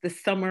unrest, the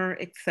summer,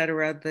 et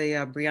cetera, the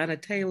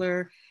Breonna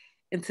Taylor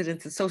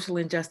incidents of social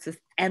injustice,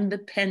 and the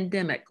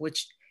pandemic,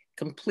 which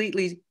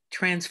completely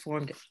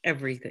transformed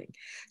everything.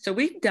 So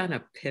we've done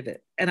a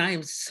pivot, and I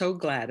am so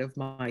glad of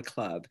my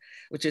club,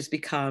 which has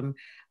become,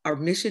 our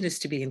mission is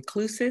to be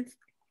inclusive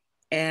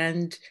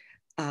and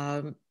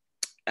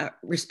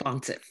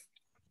responsive.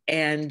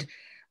 And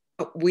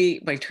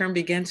my term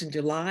begins in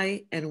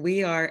July, and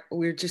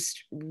we're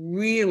just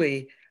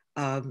really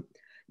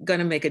going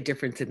to make a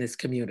difference in this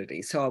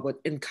community. So I would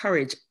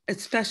encourage,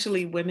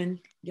 especially women,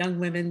 young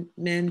women,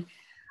 men,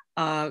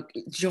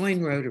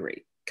 join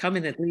Rotary. Come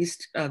and at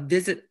least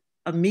visit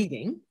a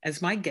meeting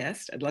as my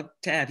guest. I'd love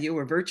to have you.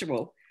 We're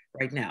virtual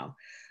right now,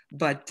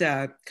 but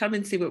come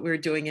and see what we're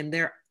doing. And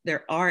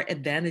there are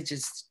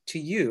advantages to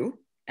you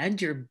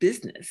and your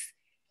business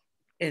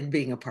in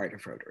being a part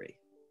of Rotary.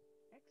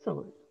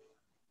 Excellent.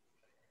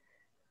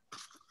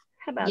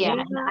 How about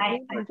Nima?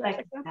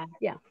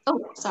 Yeah. Oh,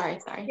 sorry.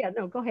 Yeah,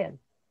 no, go ahead.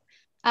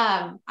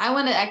 I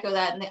want to echo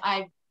that. And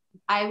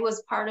I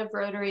was part of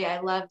Rotary. I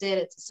loved it.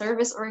 It's a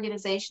service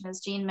organization, as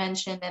Jean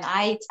mentioned, and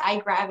I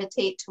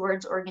gravitate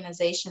towards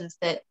organizations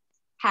that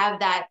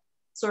have that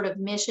sort of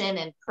mission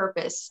and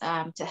purpose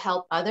to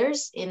help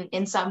others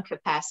in some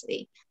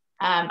capacity.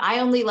 I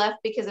only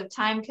left because of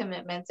time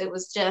commitments. It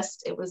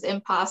was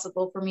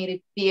impossible for me to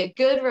be a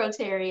good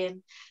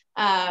Rotarian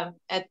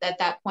at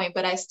that point,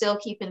 but I still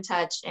keep in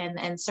touch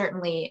and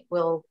certainly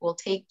will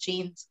take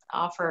Jean's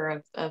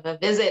offer of a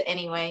visit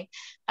anyway,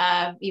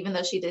 even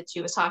though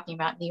she was talking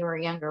about newer,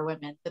 younger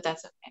women, but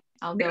that's okay.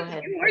 I'll go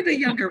ahead. You are the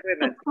younger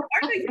women.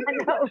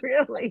 No,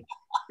 really.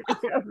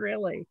 No,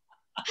 really.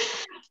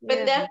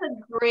 But that's a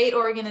great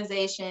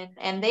organization,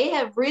 and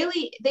they've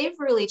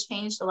really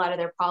changed a lot of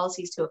their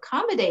policies to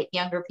accommodate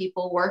younger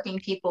people, working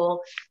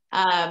people,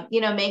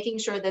 making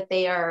sure that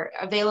they are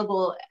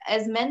available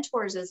as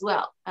mentors as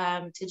well,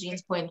 to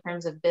Jean's point in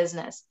terms of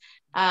business.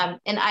 And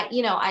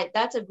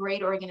that's a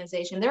great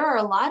organization. There are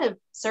a lot of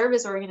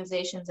service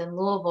organizations in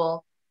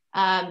Louisville.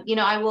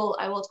 I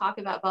will talk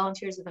about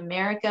Volunteers of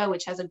America,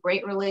 which has a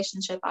great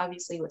relationship,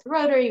 obviously, with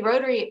Rotary.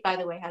 Rotary, by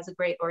the way, has a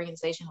great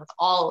organization with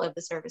all of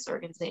the service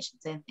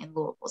organizations in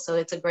Louisville. So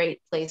it's a great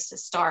place to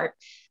start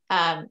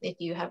if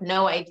you have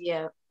no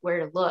idea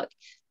where to look.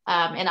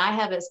 And I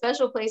have a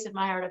special place in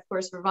my heart, of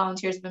course, for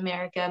Volunteers of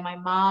America. My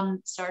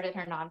mom started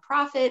her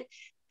nonprofit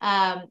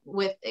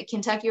with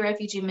Kentucky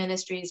Refugee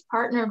Ministries,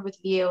 partnered with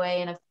VOA,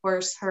 and of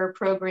course, her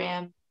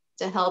program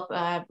to help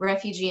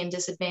refugee and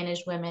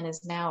disadvantaged women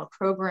is now a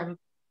program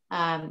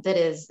that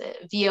is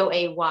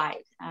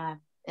VOA-wide.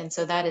 And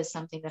so that is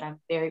something that I'm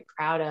very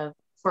proud of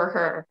for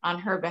her on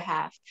her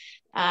behalf.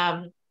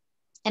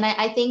 And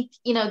I think,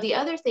 you know, the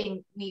other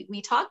thing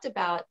we talked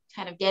about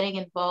kind of getting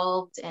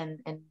involved and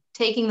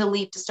taking the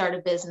leap to start a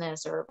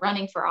business or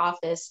running for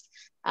office.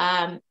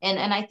 And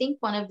I think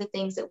one of the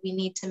things that we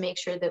need to make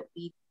sure that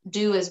we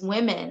do as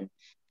women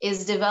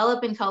is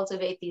develop and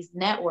cultivate these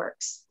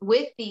networks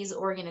with these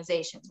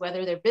organizations,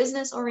 whether they're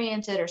business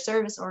oriented or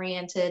service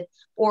oriented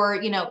or,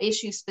 you know,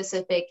 issue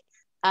specific.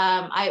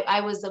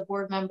 I was a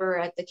board member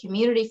at the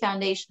Community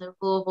Foundation of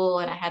Louisville,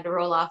 and I had to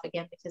roll off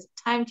again because of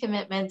time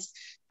commitments.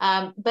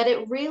 But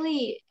it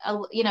really,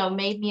 you know,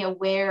 made me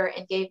aware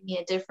and gave me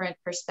a different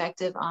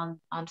perspective on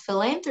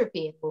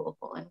philanthropy in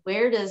Louisville and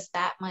where does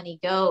that money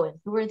go and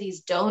who are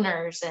these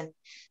donors,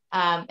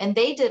 and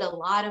they did a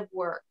lot of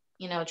work,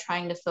 you know,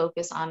 trying to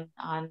focus on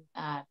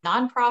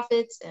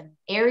nonprofits and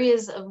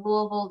areas of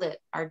Louisville that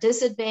are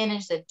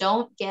disadvantaged, that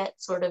don't get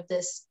sort of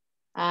this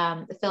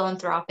the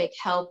philanthropic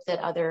help that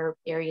other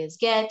areas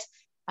get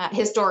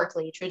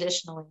historically,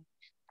 traditionally.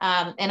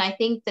 And I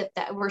think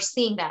that we're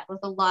seeing that with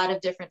a lot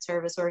of different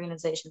service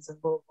organizations in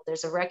Louisville.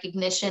 There's a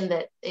recognition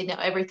that, you know,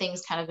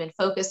 everything's kind of been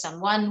focused on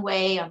one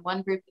way, on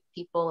one group of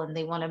people, and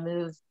they want to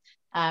move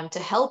to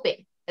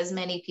helping as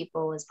many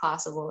people as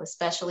possible,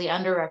 especially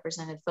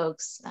underrepresented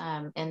folks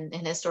and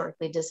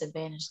historically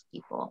disadvantaged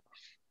people.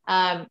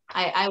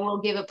 I will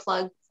give a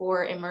plug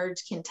for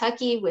Emerge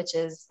Kentucky, which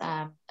is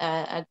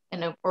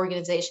an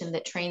organization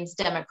that trains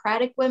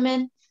Democratic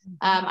women.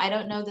 I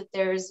don't know that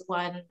there's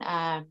one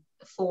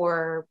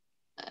for,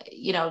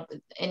 you know,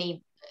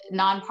 any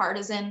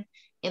nonpartisan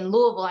in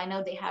Louisville. I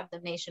know they have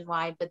them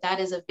nationwide, but that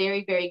is a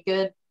very, very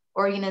good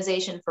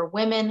organization for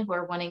women who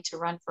are wanting to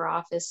run for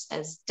office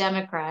as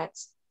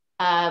Democrats.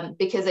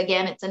 Because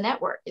again, it's a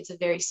network. It's a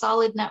very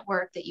solid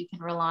network that you can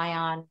rely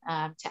on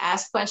to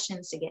ask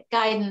questions, to get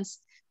guidance.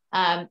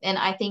 And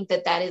I think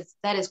that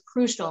is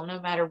crucial no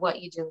matter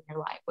what you do in your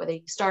life, whether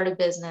you start a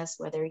business,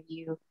 whether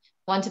you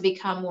want to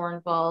become more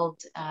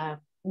involved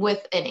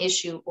with an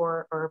issue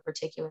or a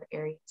particular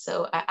area.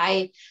 So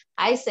I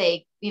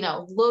say, you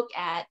know, look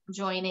at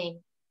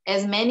joining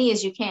as many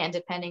as you can,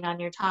 depending on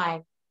your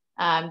time,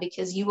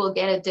 because you will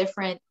get a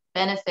different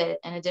benefit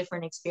and a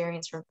different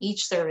experience from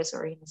each service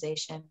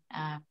organization.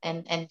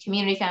 And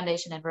Community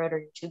Foundation and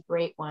Rotary are two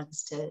great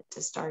ones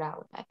to start out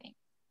with, I think.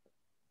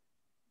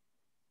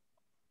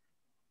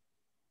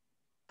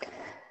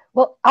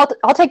 Well,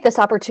 I'll take this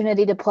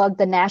opportunity to plug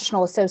the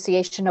National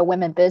Association of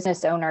Women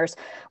Business Owners,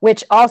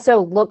 which also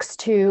looks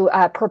to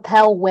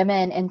propel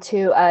women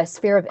into a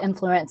sphere of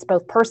influence,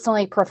 both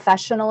personally,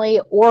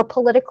 professionally, or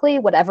politically,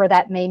 whatever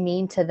that may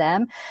mean to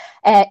them.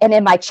 And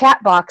in my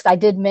chat box, I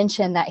did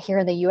mention that here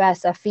in the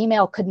US, a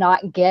female could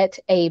not get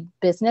a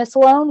business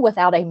loan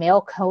without a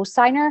male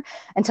co-signer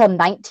until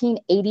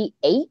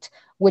 1988.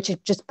 Which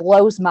just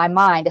blows my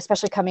mind,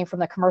 especially coming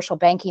from the commercial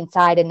banking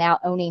side and now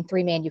owning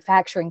 3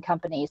 manufacturing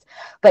companies.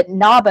 But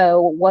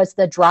NAWBO was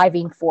the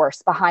driving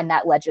force behind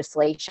that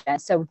legislation.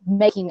 So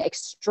making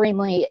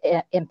extremely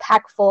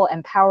impactful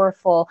and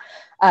powerful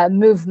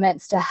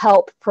movements to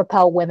help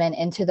propel women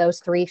into those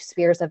 3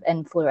 spheres of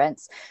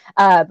influence.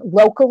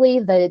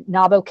 Locally, the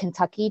NAWBO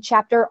Kentucky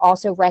chapter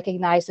also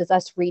recognizes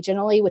us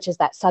regionally, which is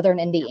that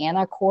Southern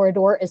Indiana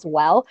corridor as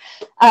well.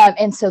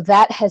 And so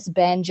that has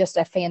been just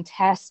a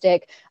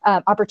fantastic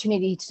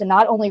opportunity to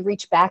not only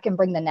reach back and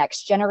bring the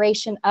next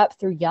generation up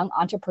through young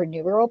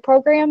entrepreneurial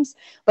programs,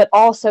 but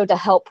also to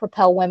help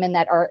propel women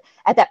that are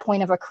at that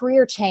point of a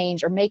career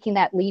change or making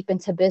that leap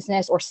into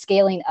business or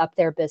scaling up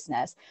their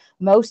business.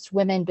 Most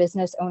women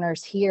business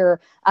owners here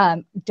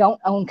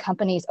don't own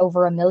companies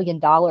over $1 million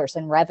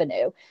in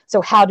revenue.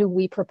 So how do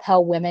we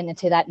propel women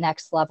into that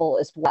next level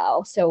as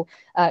well? So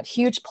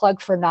huge plug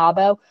for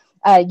NAWBO.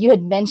 You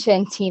had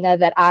mentioned, Tina,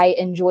 that I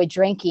enjoy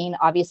drinking,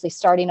 obviously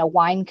starting a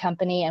wine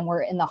company, and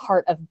we're in the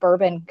heart of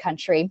bourbon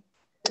country.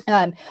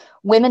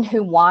 Women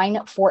Who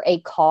Wine for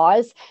a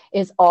Cause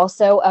is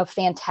also a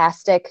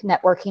fantastic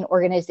networking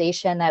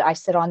organization that I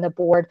sit on the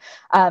board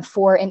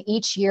for. And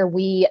each year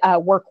we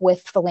work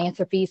with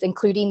philanthropies,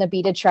 including the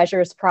Beaded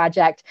Treasures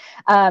Project,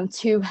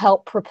 to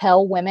help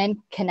propel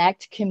women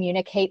connect,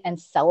 communicate, and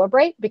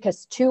celebrate,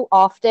 because too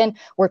often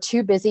we're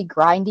too busy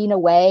grinding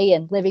away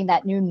and living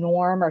that new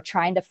norm or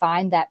trying to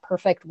find that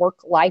perfect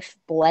work-life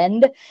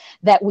blend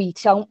that we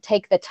don't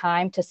take the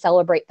time to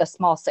celebrate the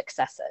small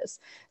successes.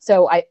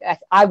 So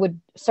I would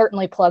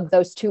certainly plug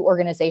those 2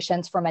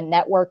 organizations from a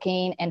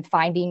networking and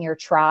finding your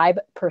tribe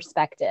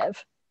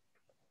perspective.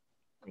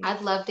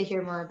 I'd love to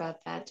hear more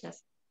about that,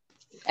 Jessica.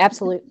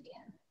 Absolutely.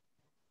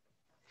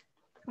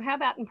 Well, how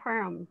about in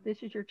Perm?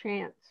 This is your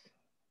chance.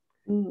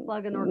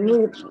 Plug an Ну,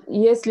 organization.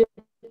 если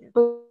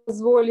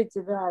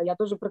позволите, да, я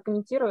тоже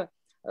прокомментирую.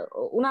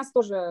 У нас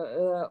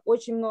тоже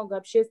очень много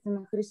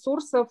общественных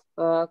ресурсов,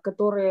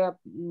 которые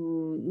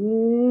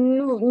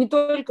ну, не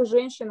только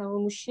женщинам и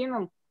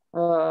мужчинам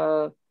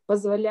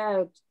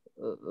позволяют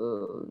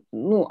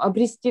ну,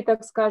 обрести,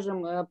 так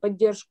скажем,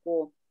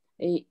 поддержку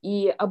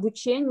и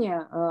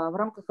обучение в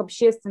рамках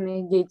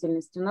общественной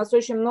деятельности. У нас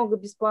очень много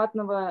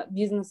бесплатного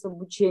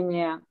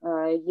бизнес-обучения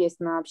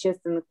есть на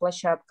общественных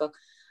площадках.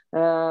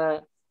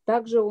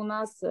 Также у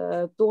нас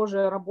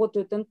тоже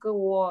работают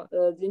НКО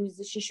для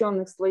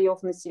незащищенных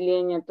слоев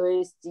населения, то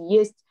есть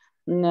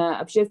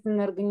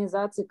общественные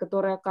организации,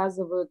 которые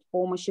оказывают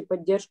помощь и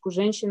поддержку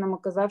женщинам,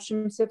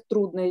 оказавшимся в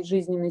трудной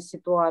жизненной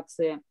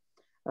ситуации,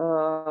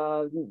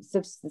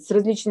 с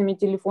различными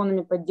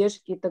телефонами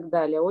поддержки и так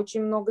далее.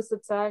 Очень много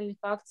социальных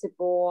акций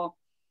по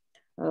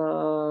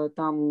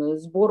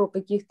сбору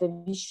каких-то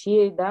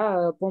вещей,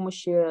 да,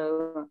 помощи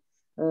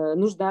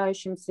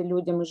нуждающимся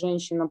людям и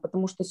женщинам,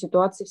 потому что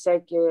ситуации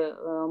всякие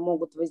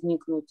могут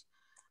возникнуть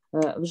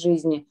в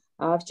жизни.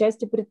 А в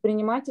части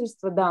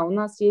предпринимательства, да, у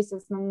нас есть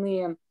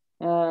основные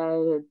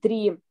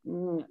 3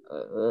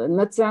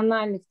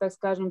 национальных, так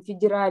скажем,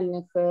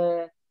 федеральных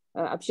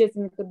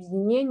общественных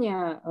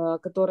объединения,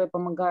 которые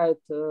помогают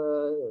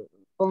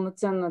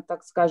полноценно,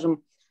 так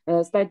скажем,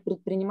 стать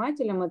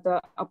предпринимателем.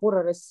 Это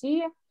 «Опора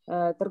России»,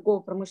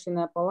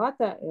 Торгово-промышленная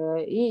палата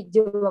и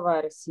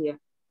 «Деловая Россия».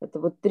 Это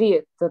вот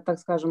 3, так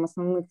скажем,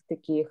 основных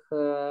таких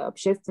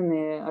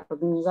общественные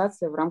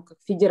организации в рамках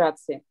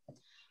федерации.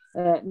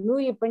 Ну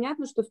и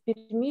понятно, что в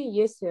Перми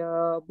есть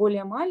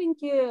более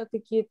маленькие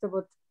какие-то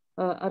вот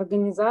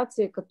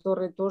организации,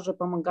 которые тоже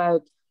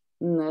помогают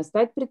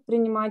стать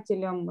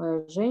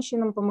предпринимателем,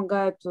 женщинам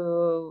помогают.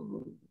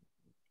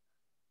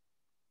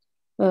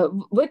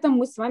 В этом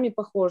мы с вами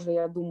похожи,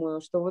 я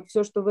думаю, что вот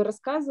все, что вы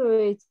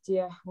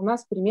рассказываете, у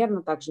нас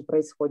примерно так же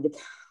происходит.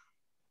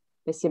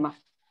 Спасибо.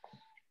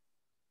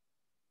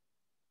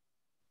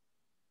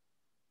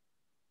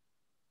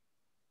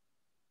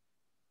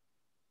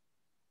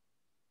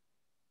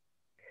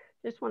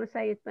 Just want to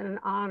say it's been an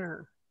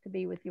honor to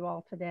be with you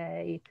all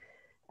today,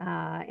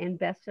 and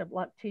best of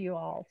luck to you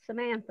all.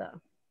 Samantha.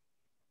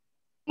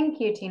 Thank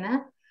you,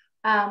 Tina.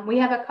 We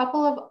have a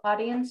couple of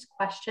audience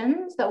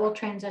questions that we'll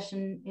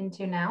transition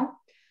into now.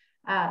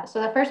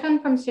 So the first one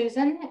from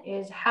Susan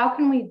is, how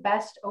can we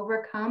best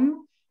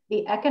overcome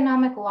the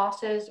economic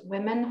losses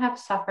women have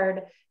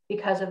suffered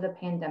because of the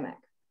pandemic?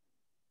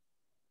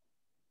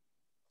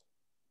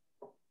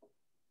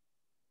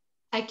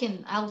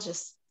 I'll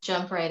just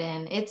jump right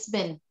in. It's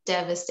been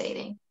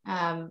devastating.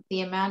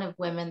 The amount of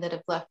women that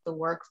have left the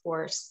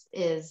workforce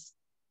is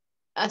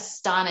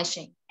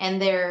astonishing, and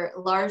they're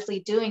largely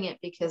doing it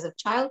because of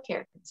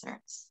childcare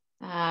concerns.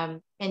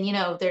 And you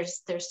know,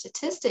 there's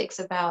statistics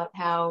about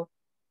how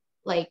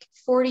like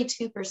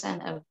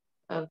 42%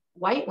 of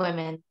white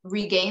women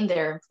regain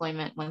their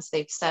employment once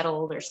they've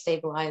settled or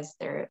stabilized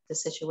the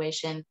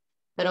situation,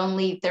 but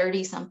only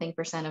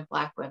 30-something% of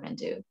Black women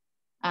do.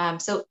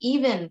 So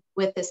even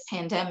with this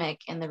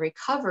pandemic and the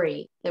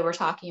recovery that we're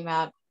talking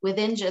about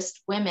within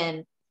just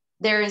women,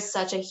 there is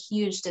such a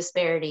huge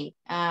disparity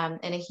and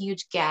a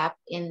huge gap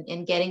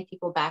in getting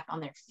people back on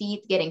their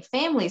feet, getting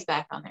families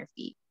back on their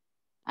feet.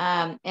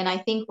 And I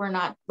think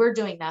we're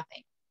doing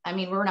nothing. I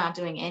mean, we're not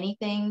doing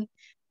anything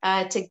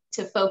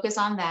to focus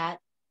on that.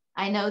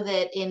 I know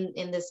that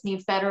in this new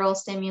federal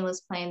stimulus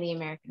plan, the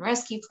American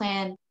Rescue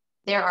Plan,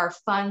 there are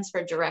funds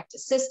for direct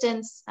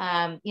assistance,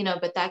 you know,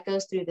 but that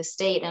goes through the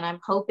state, and I'm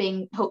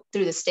hoping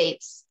through the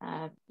states,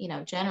 you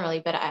know,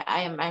 generally, but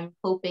I'm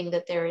hoping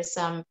that there is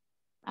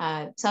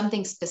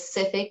something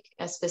specific,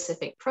 a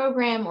specific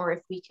program, or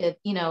if we could,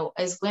 you know,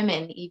 as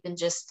women, even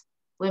just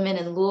women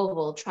in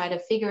Louisville, try to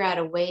figure out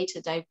a way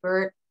to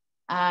divert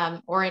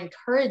or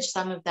encourage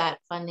some of that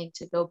funding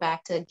to go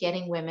back to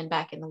getting women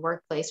back in the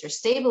workplace or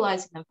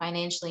stabilizing them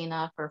financially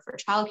enough, or for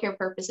childcare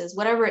purposes,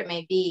 whatever it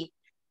may be,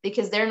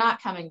 because they're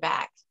not coming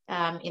back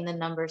in the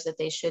numbers that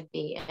they should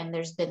be. And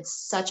there's been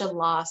such a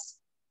loss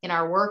in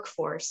our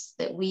workforce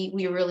that we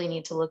really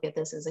need to look at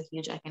this as a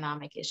huge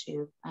economic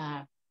issue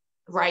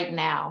right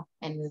now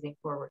and moving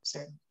forward,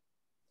 certainly.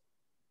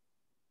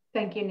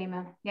 Thank you,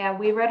 Nima. Yeah,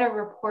 we read a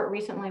report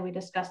recently. We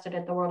discussed it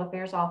at the World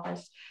Affairs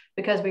Office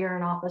because we are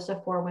an office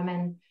of 4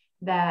 women,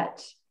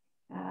 that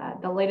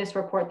the latest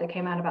report that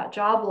came out about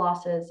job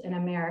losses in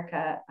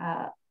America,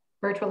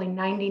 virtually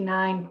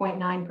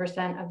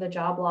 99.9% of the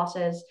job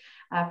losses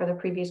for the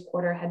previous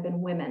quarter had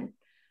been women.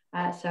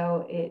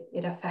 So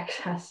it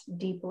affects us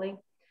deeply.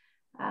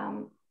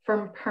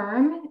 From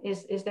Perm,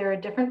 is there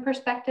a different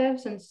perspective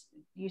since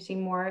you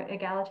seem more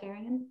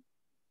egalitarian?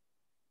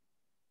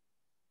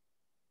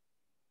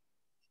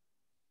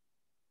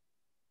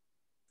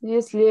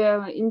 Если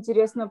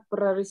интересно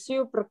про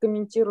Россию,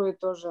 прокомментирую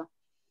тоже.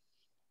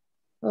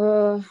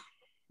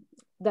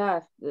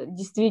 Да,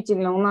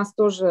 действительно, у нас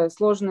тоже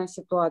сложная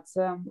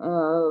ситуация.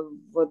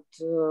 Вот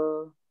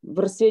в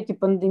рассвете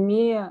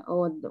пандемии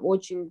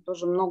очень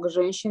тоже много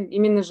женщин,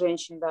 именно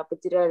женщин, да,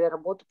 потеряли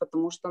работу,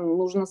 потому что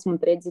нужно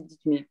смотреть за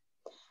детьми.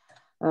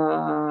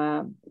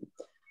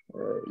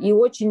 И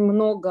очень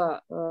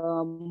много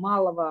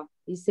малого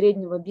и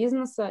среднего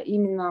бизнеса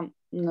именно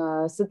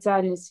в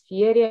социальной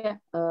сфере,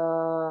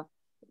 в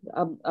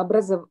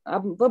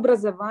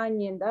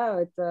образовании,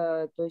 да,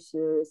 это, то есть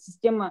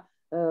система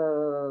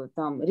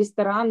там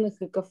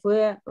ресторанных и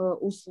кафе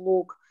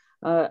услуг,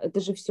 это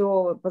же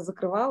все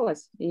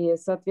позакрывалось, и,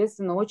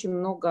 соответственно, очень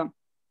много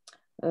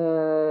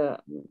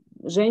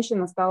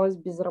женщин осталось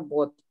без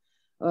работ.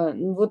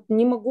 Вот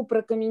не могу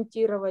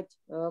прокомментировать,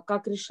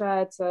 как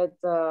решается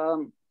это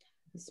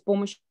с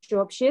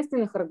помощью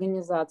общественных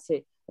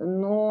организаций,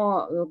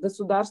 но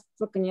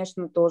государство,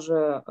 конечно,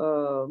 тоже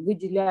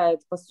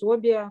выделяет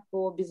пособия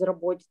по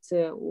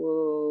безработице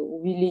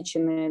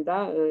увеличенные,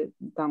 да,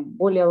 там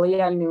более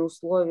лояльные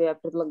условия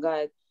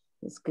предлагает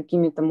с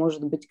какими-то,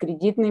 может быть,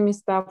 кредитными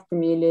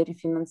ставками или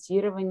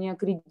рефинансирование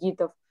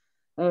кредитов,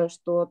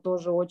 что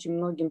тоже очень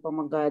многим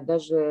помогает.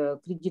 Даже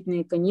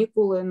кредитные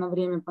каникулы на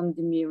время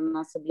пандемии у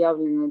нас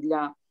объявлены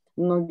для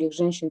многих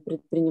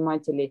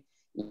женщин-предпринимателей.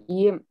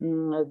 И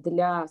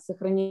для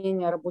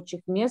сохранения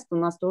рабочих мест у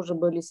нас тоже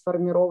были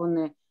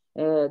сформированы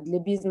для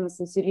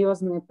бизнеса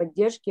серьезные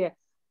поддержки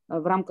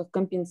в рамках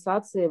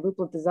компенсации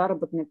выплаты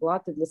заработной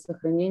платы для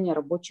сохранения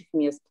рабочих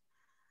мест.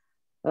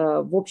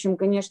 В общем,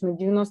 конечно,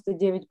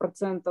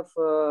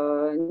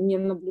 99% не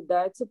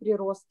наблюдается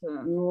прирост,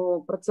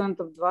 но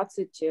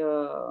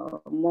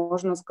 20%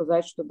 можно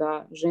сказать, что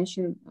да,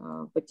 женщин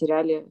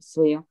потеряли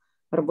свои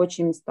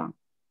рабочие места.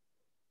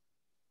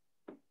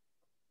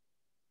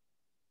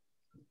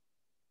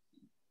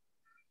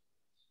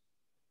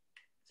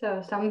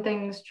 So some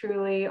things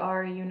truly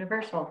are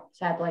universal,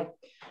 sadly.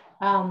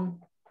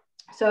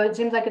 So it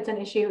seems like it's an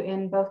issue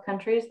in both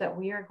countries that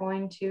we are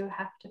going to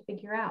have to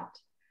figure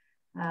out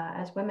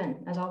as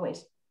women, as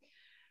always.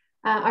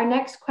 Our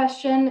next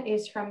question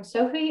is from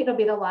Sophie. It'll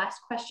be the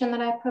last question that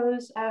I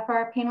pose for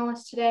our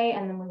panelists today,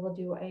 and then we will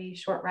do a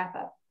short wrap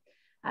up.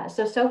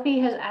 So Sophie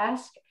has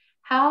asked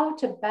how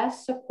to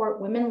best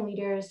support women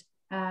leaders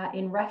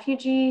in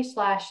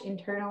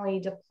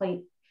refugee/internally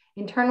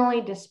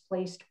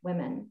displaced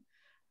women.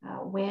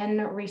 When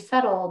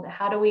resettled,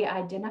 how do we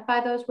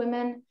identify those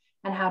women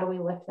and how do we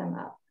lift them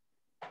up?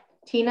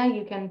 Tina,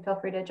 you can feel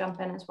free to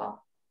jump in as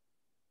well.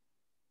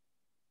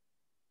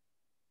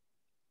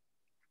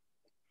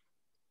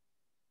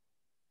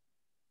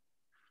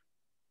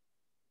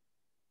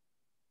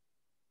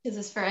 Is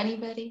this for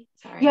anybody?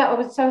 Sorry. Yeah, I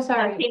was so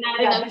sorry. Tina,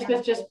 yeah, this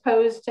was just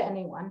posed to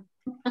anyone.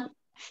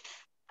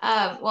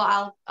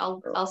 Well,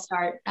 I'll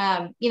start.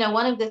 You know,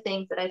 one of the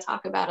things that I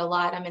talk about a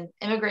lot, I'm an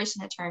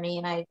immigration attorney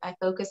and I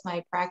focus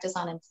my practice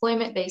on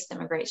employment-based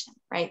immigration,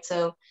 right?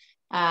 So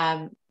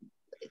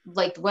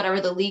like whatever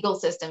the legal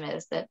system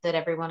is that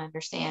everyone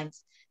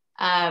understands.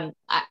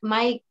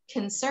 My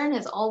concern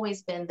has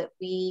always been that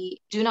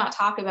we do not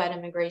talk about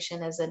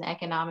immigration as an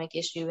economic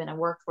issue and a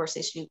workforce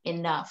issue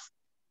enough.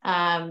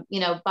 You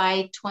know,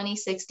 by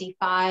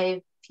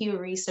 2065, Pew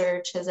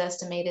Research has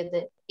estimated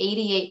that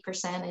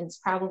 88%, and it's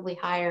probably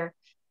higher,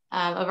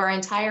 of our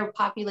entire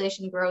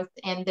population growth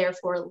and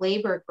therefore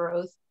labor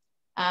growth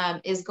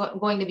is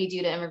going to be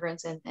due to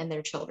immigrants and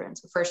their children,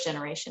 so first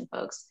generation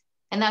folks.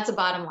 And that's a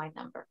bottom line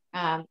number.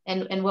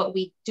 And what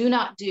we do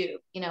not do,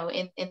 you know,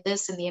 in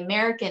the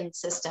American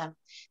system,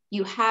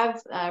 you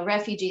have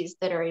refugees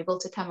that are able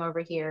to come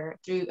over here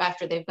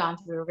after they've gone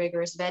through a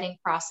rigorous vetting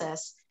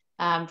process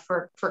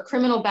for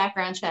criminal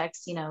background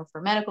checks, you know,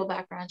 for medical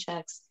background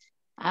checks.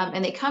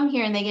 And they come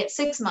here and they get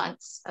 6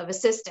 months of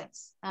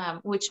assistance,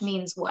 which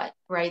means what,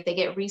 right? They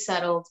get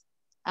resettled,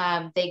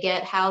 they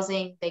get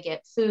housing, they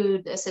get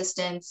food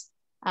assistance,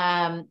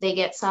 they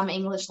get some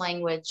English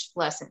language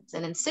lessons.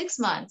 And in 6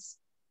 months,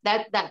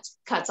 that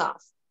cuts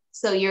off.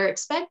 So you're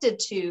expected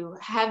to,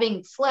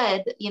 having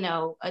fled, you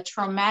know, a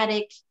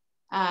traumatic,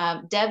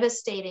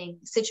 devastating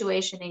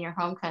situation in your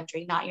home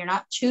country, you're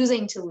not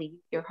choosing to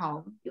leave your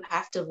home. You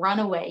have to run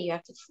away. You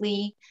have to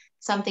flee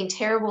something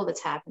terrible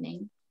that's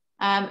happening.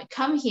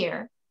 Come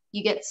here,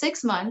 you get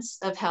 6 months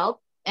of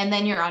help, and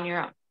then you're on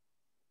your own.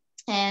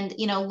 And,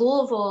 you know,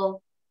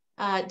 Louisville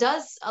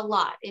does a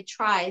lot. It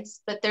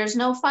tries, but there's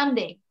no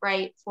funding,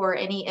 right, for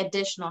any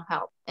additional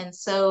help. And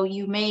so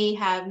you may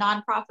have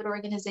nonprofit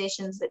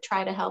organizations that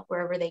try to help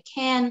wherever they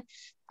can.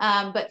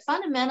 But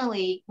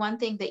fundamentally, one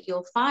thing that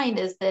you'll find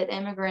is that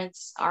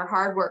immigrants are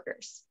hard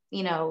workers,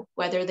 you know,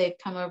 whether they've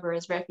come over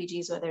as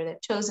refugees, whether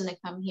they've chosen to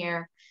come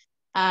here.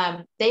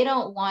 They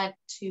don't want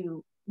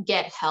to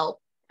get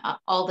help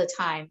all the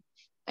time.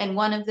 And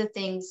one of the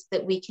things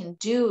that we can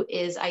do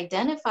is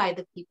identify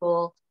the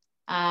people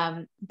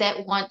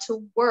that want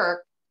to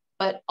work,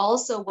 but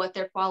also what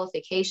their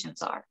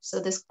qualifications are. So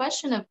this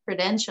question of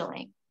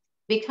credentialing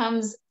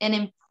becomes an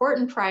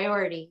important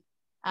priority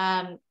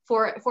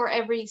for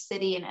every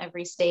city and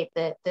every state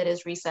that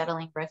is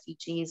resettling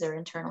refugees or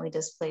internally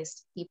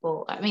displaced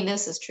people. I mean,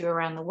 this is true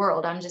around the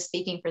world. I'm just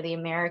speaking for the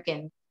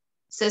American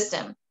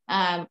system.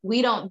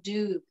 We don't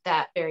do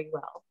that very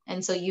well.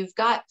 And so you've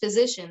got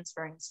physicians,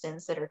 for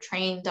instance, that are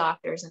trained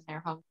doctors in their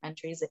home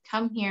countries that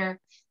come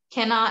here,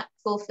 cannot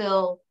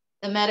fulfill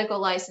the medical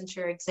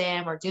licensure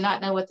exam or do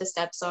not know what the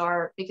steps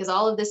are, because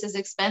all of this is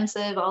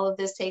expensive. All of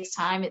this takes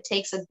time. It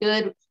takes a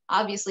good,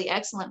 obviously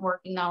excellent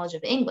working knowledge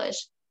of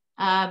English.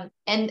 And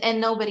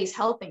nobody's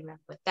helping them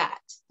with that.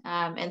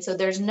 And so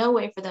there's no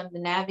way for them to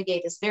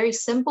navigate this very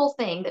simple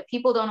thing that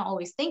people don't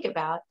always think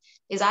about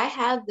is I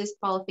have this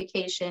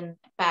qualification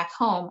back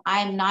home. I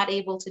am not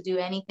able to do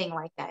anything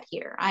like that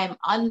here. I am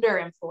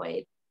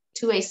underemployed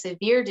to a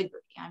severe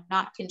degree. I'm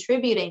not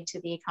contributing to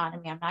the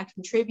economy. I'm not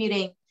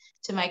contributing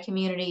to my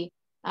community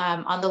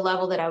on the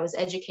level that I was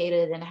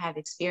educated and have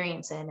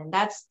experience in. And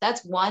that's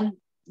one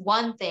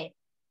thing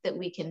that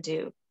we can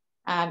do.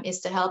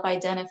 Is to help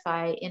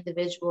identify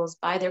individuals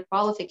by their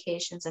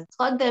qualifications and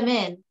plug them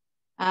in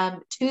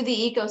to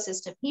the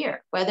ecosystem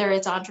here, whether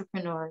it's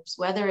entrepreneurs,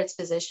 whether it's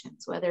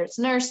physicians, whether it's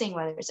nursing,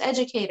 whether it's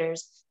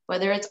educators,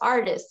 whether it's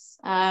artists.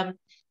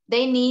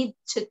 We need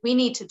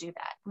to do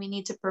that. We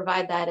need to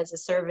provide that as a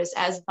service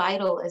as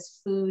vital as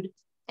food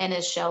and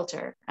as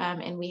shelter.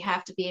 And we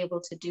have to be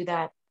able to do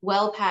that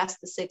well past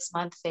the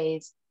 6-month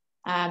phase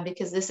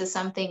because this is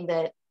something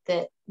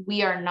that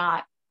we are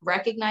not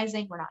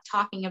recognizing, we're not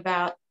talking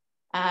about.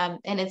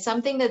 And it's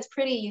something that's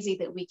pretty easy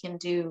that we can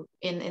do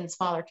in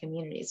smaller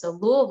communities. So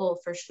Louisville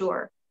for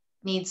sure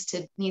needs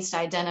to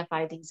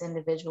identify these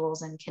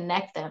individuals and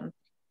connect them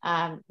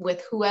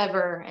with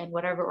whoever and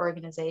whatever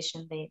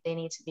organization they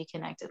need to be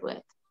connected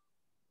with.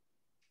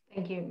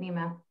 Thank you,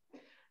 Nima.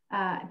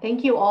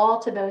 Thank you all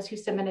to those who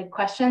submitted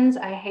questions.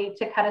 I hate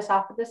to cut us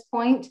off at this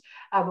point,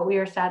 but we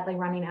are sadly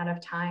running out of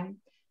time.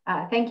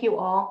 Thank you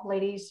all,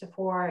 ladies,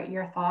 for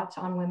your thoughts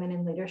on women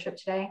in leadership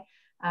today.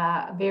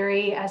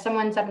 As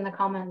someone said in the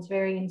comments,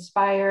 very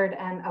inspired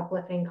and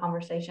uplifting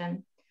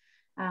conversation.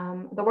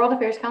 The World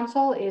Affairs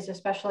Council is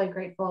especially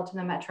grateful to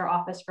the Metro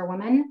Office for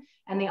Women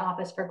and the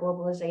Office for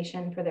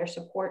Globalization for their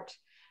support.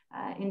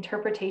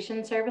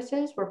 Interpretation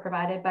services were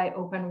provided by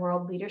Open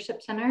World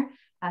Leadership Center.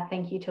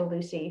 Thank you to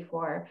Lucy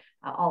for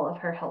all of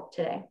her help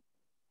today.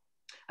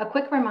 A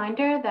quick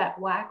reminder that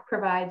WAC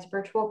provides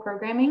virtual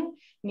programming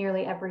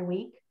nearly every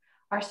week.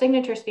 Our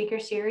signature speaker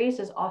series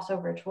is also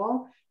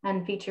virtual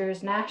and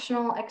features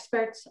national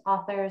experts,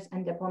 authors,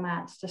 and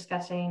diplomats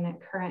discussing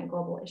current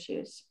global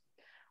issues.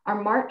 Our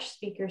March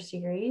speaker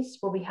series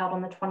will be held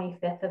on the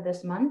 25th of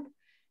this month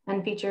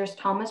and features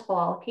Thomas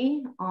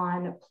Bawalke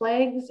on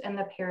plagues and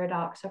the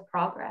paradox of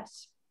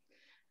progress.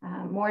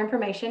 More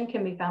information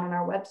can be found on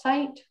our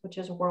website, which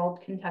is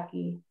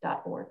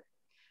worldkentucky.org.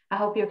 I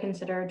hope you'll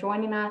consider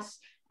joining us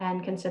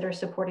and consider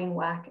supporting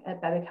WAC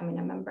by becoming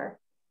a member.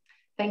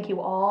 Thank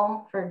you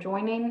all for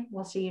joining.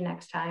 We'll see you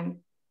next time.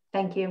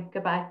 Thank you.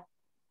 Goodbye.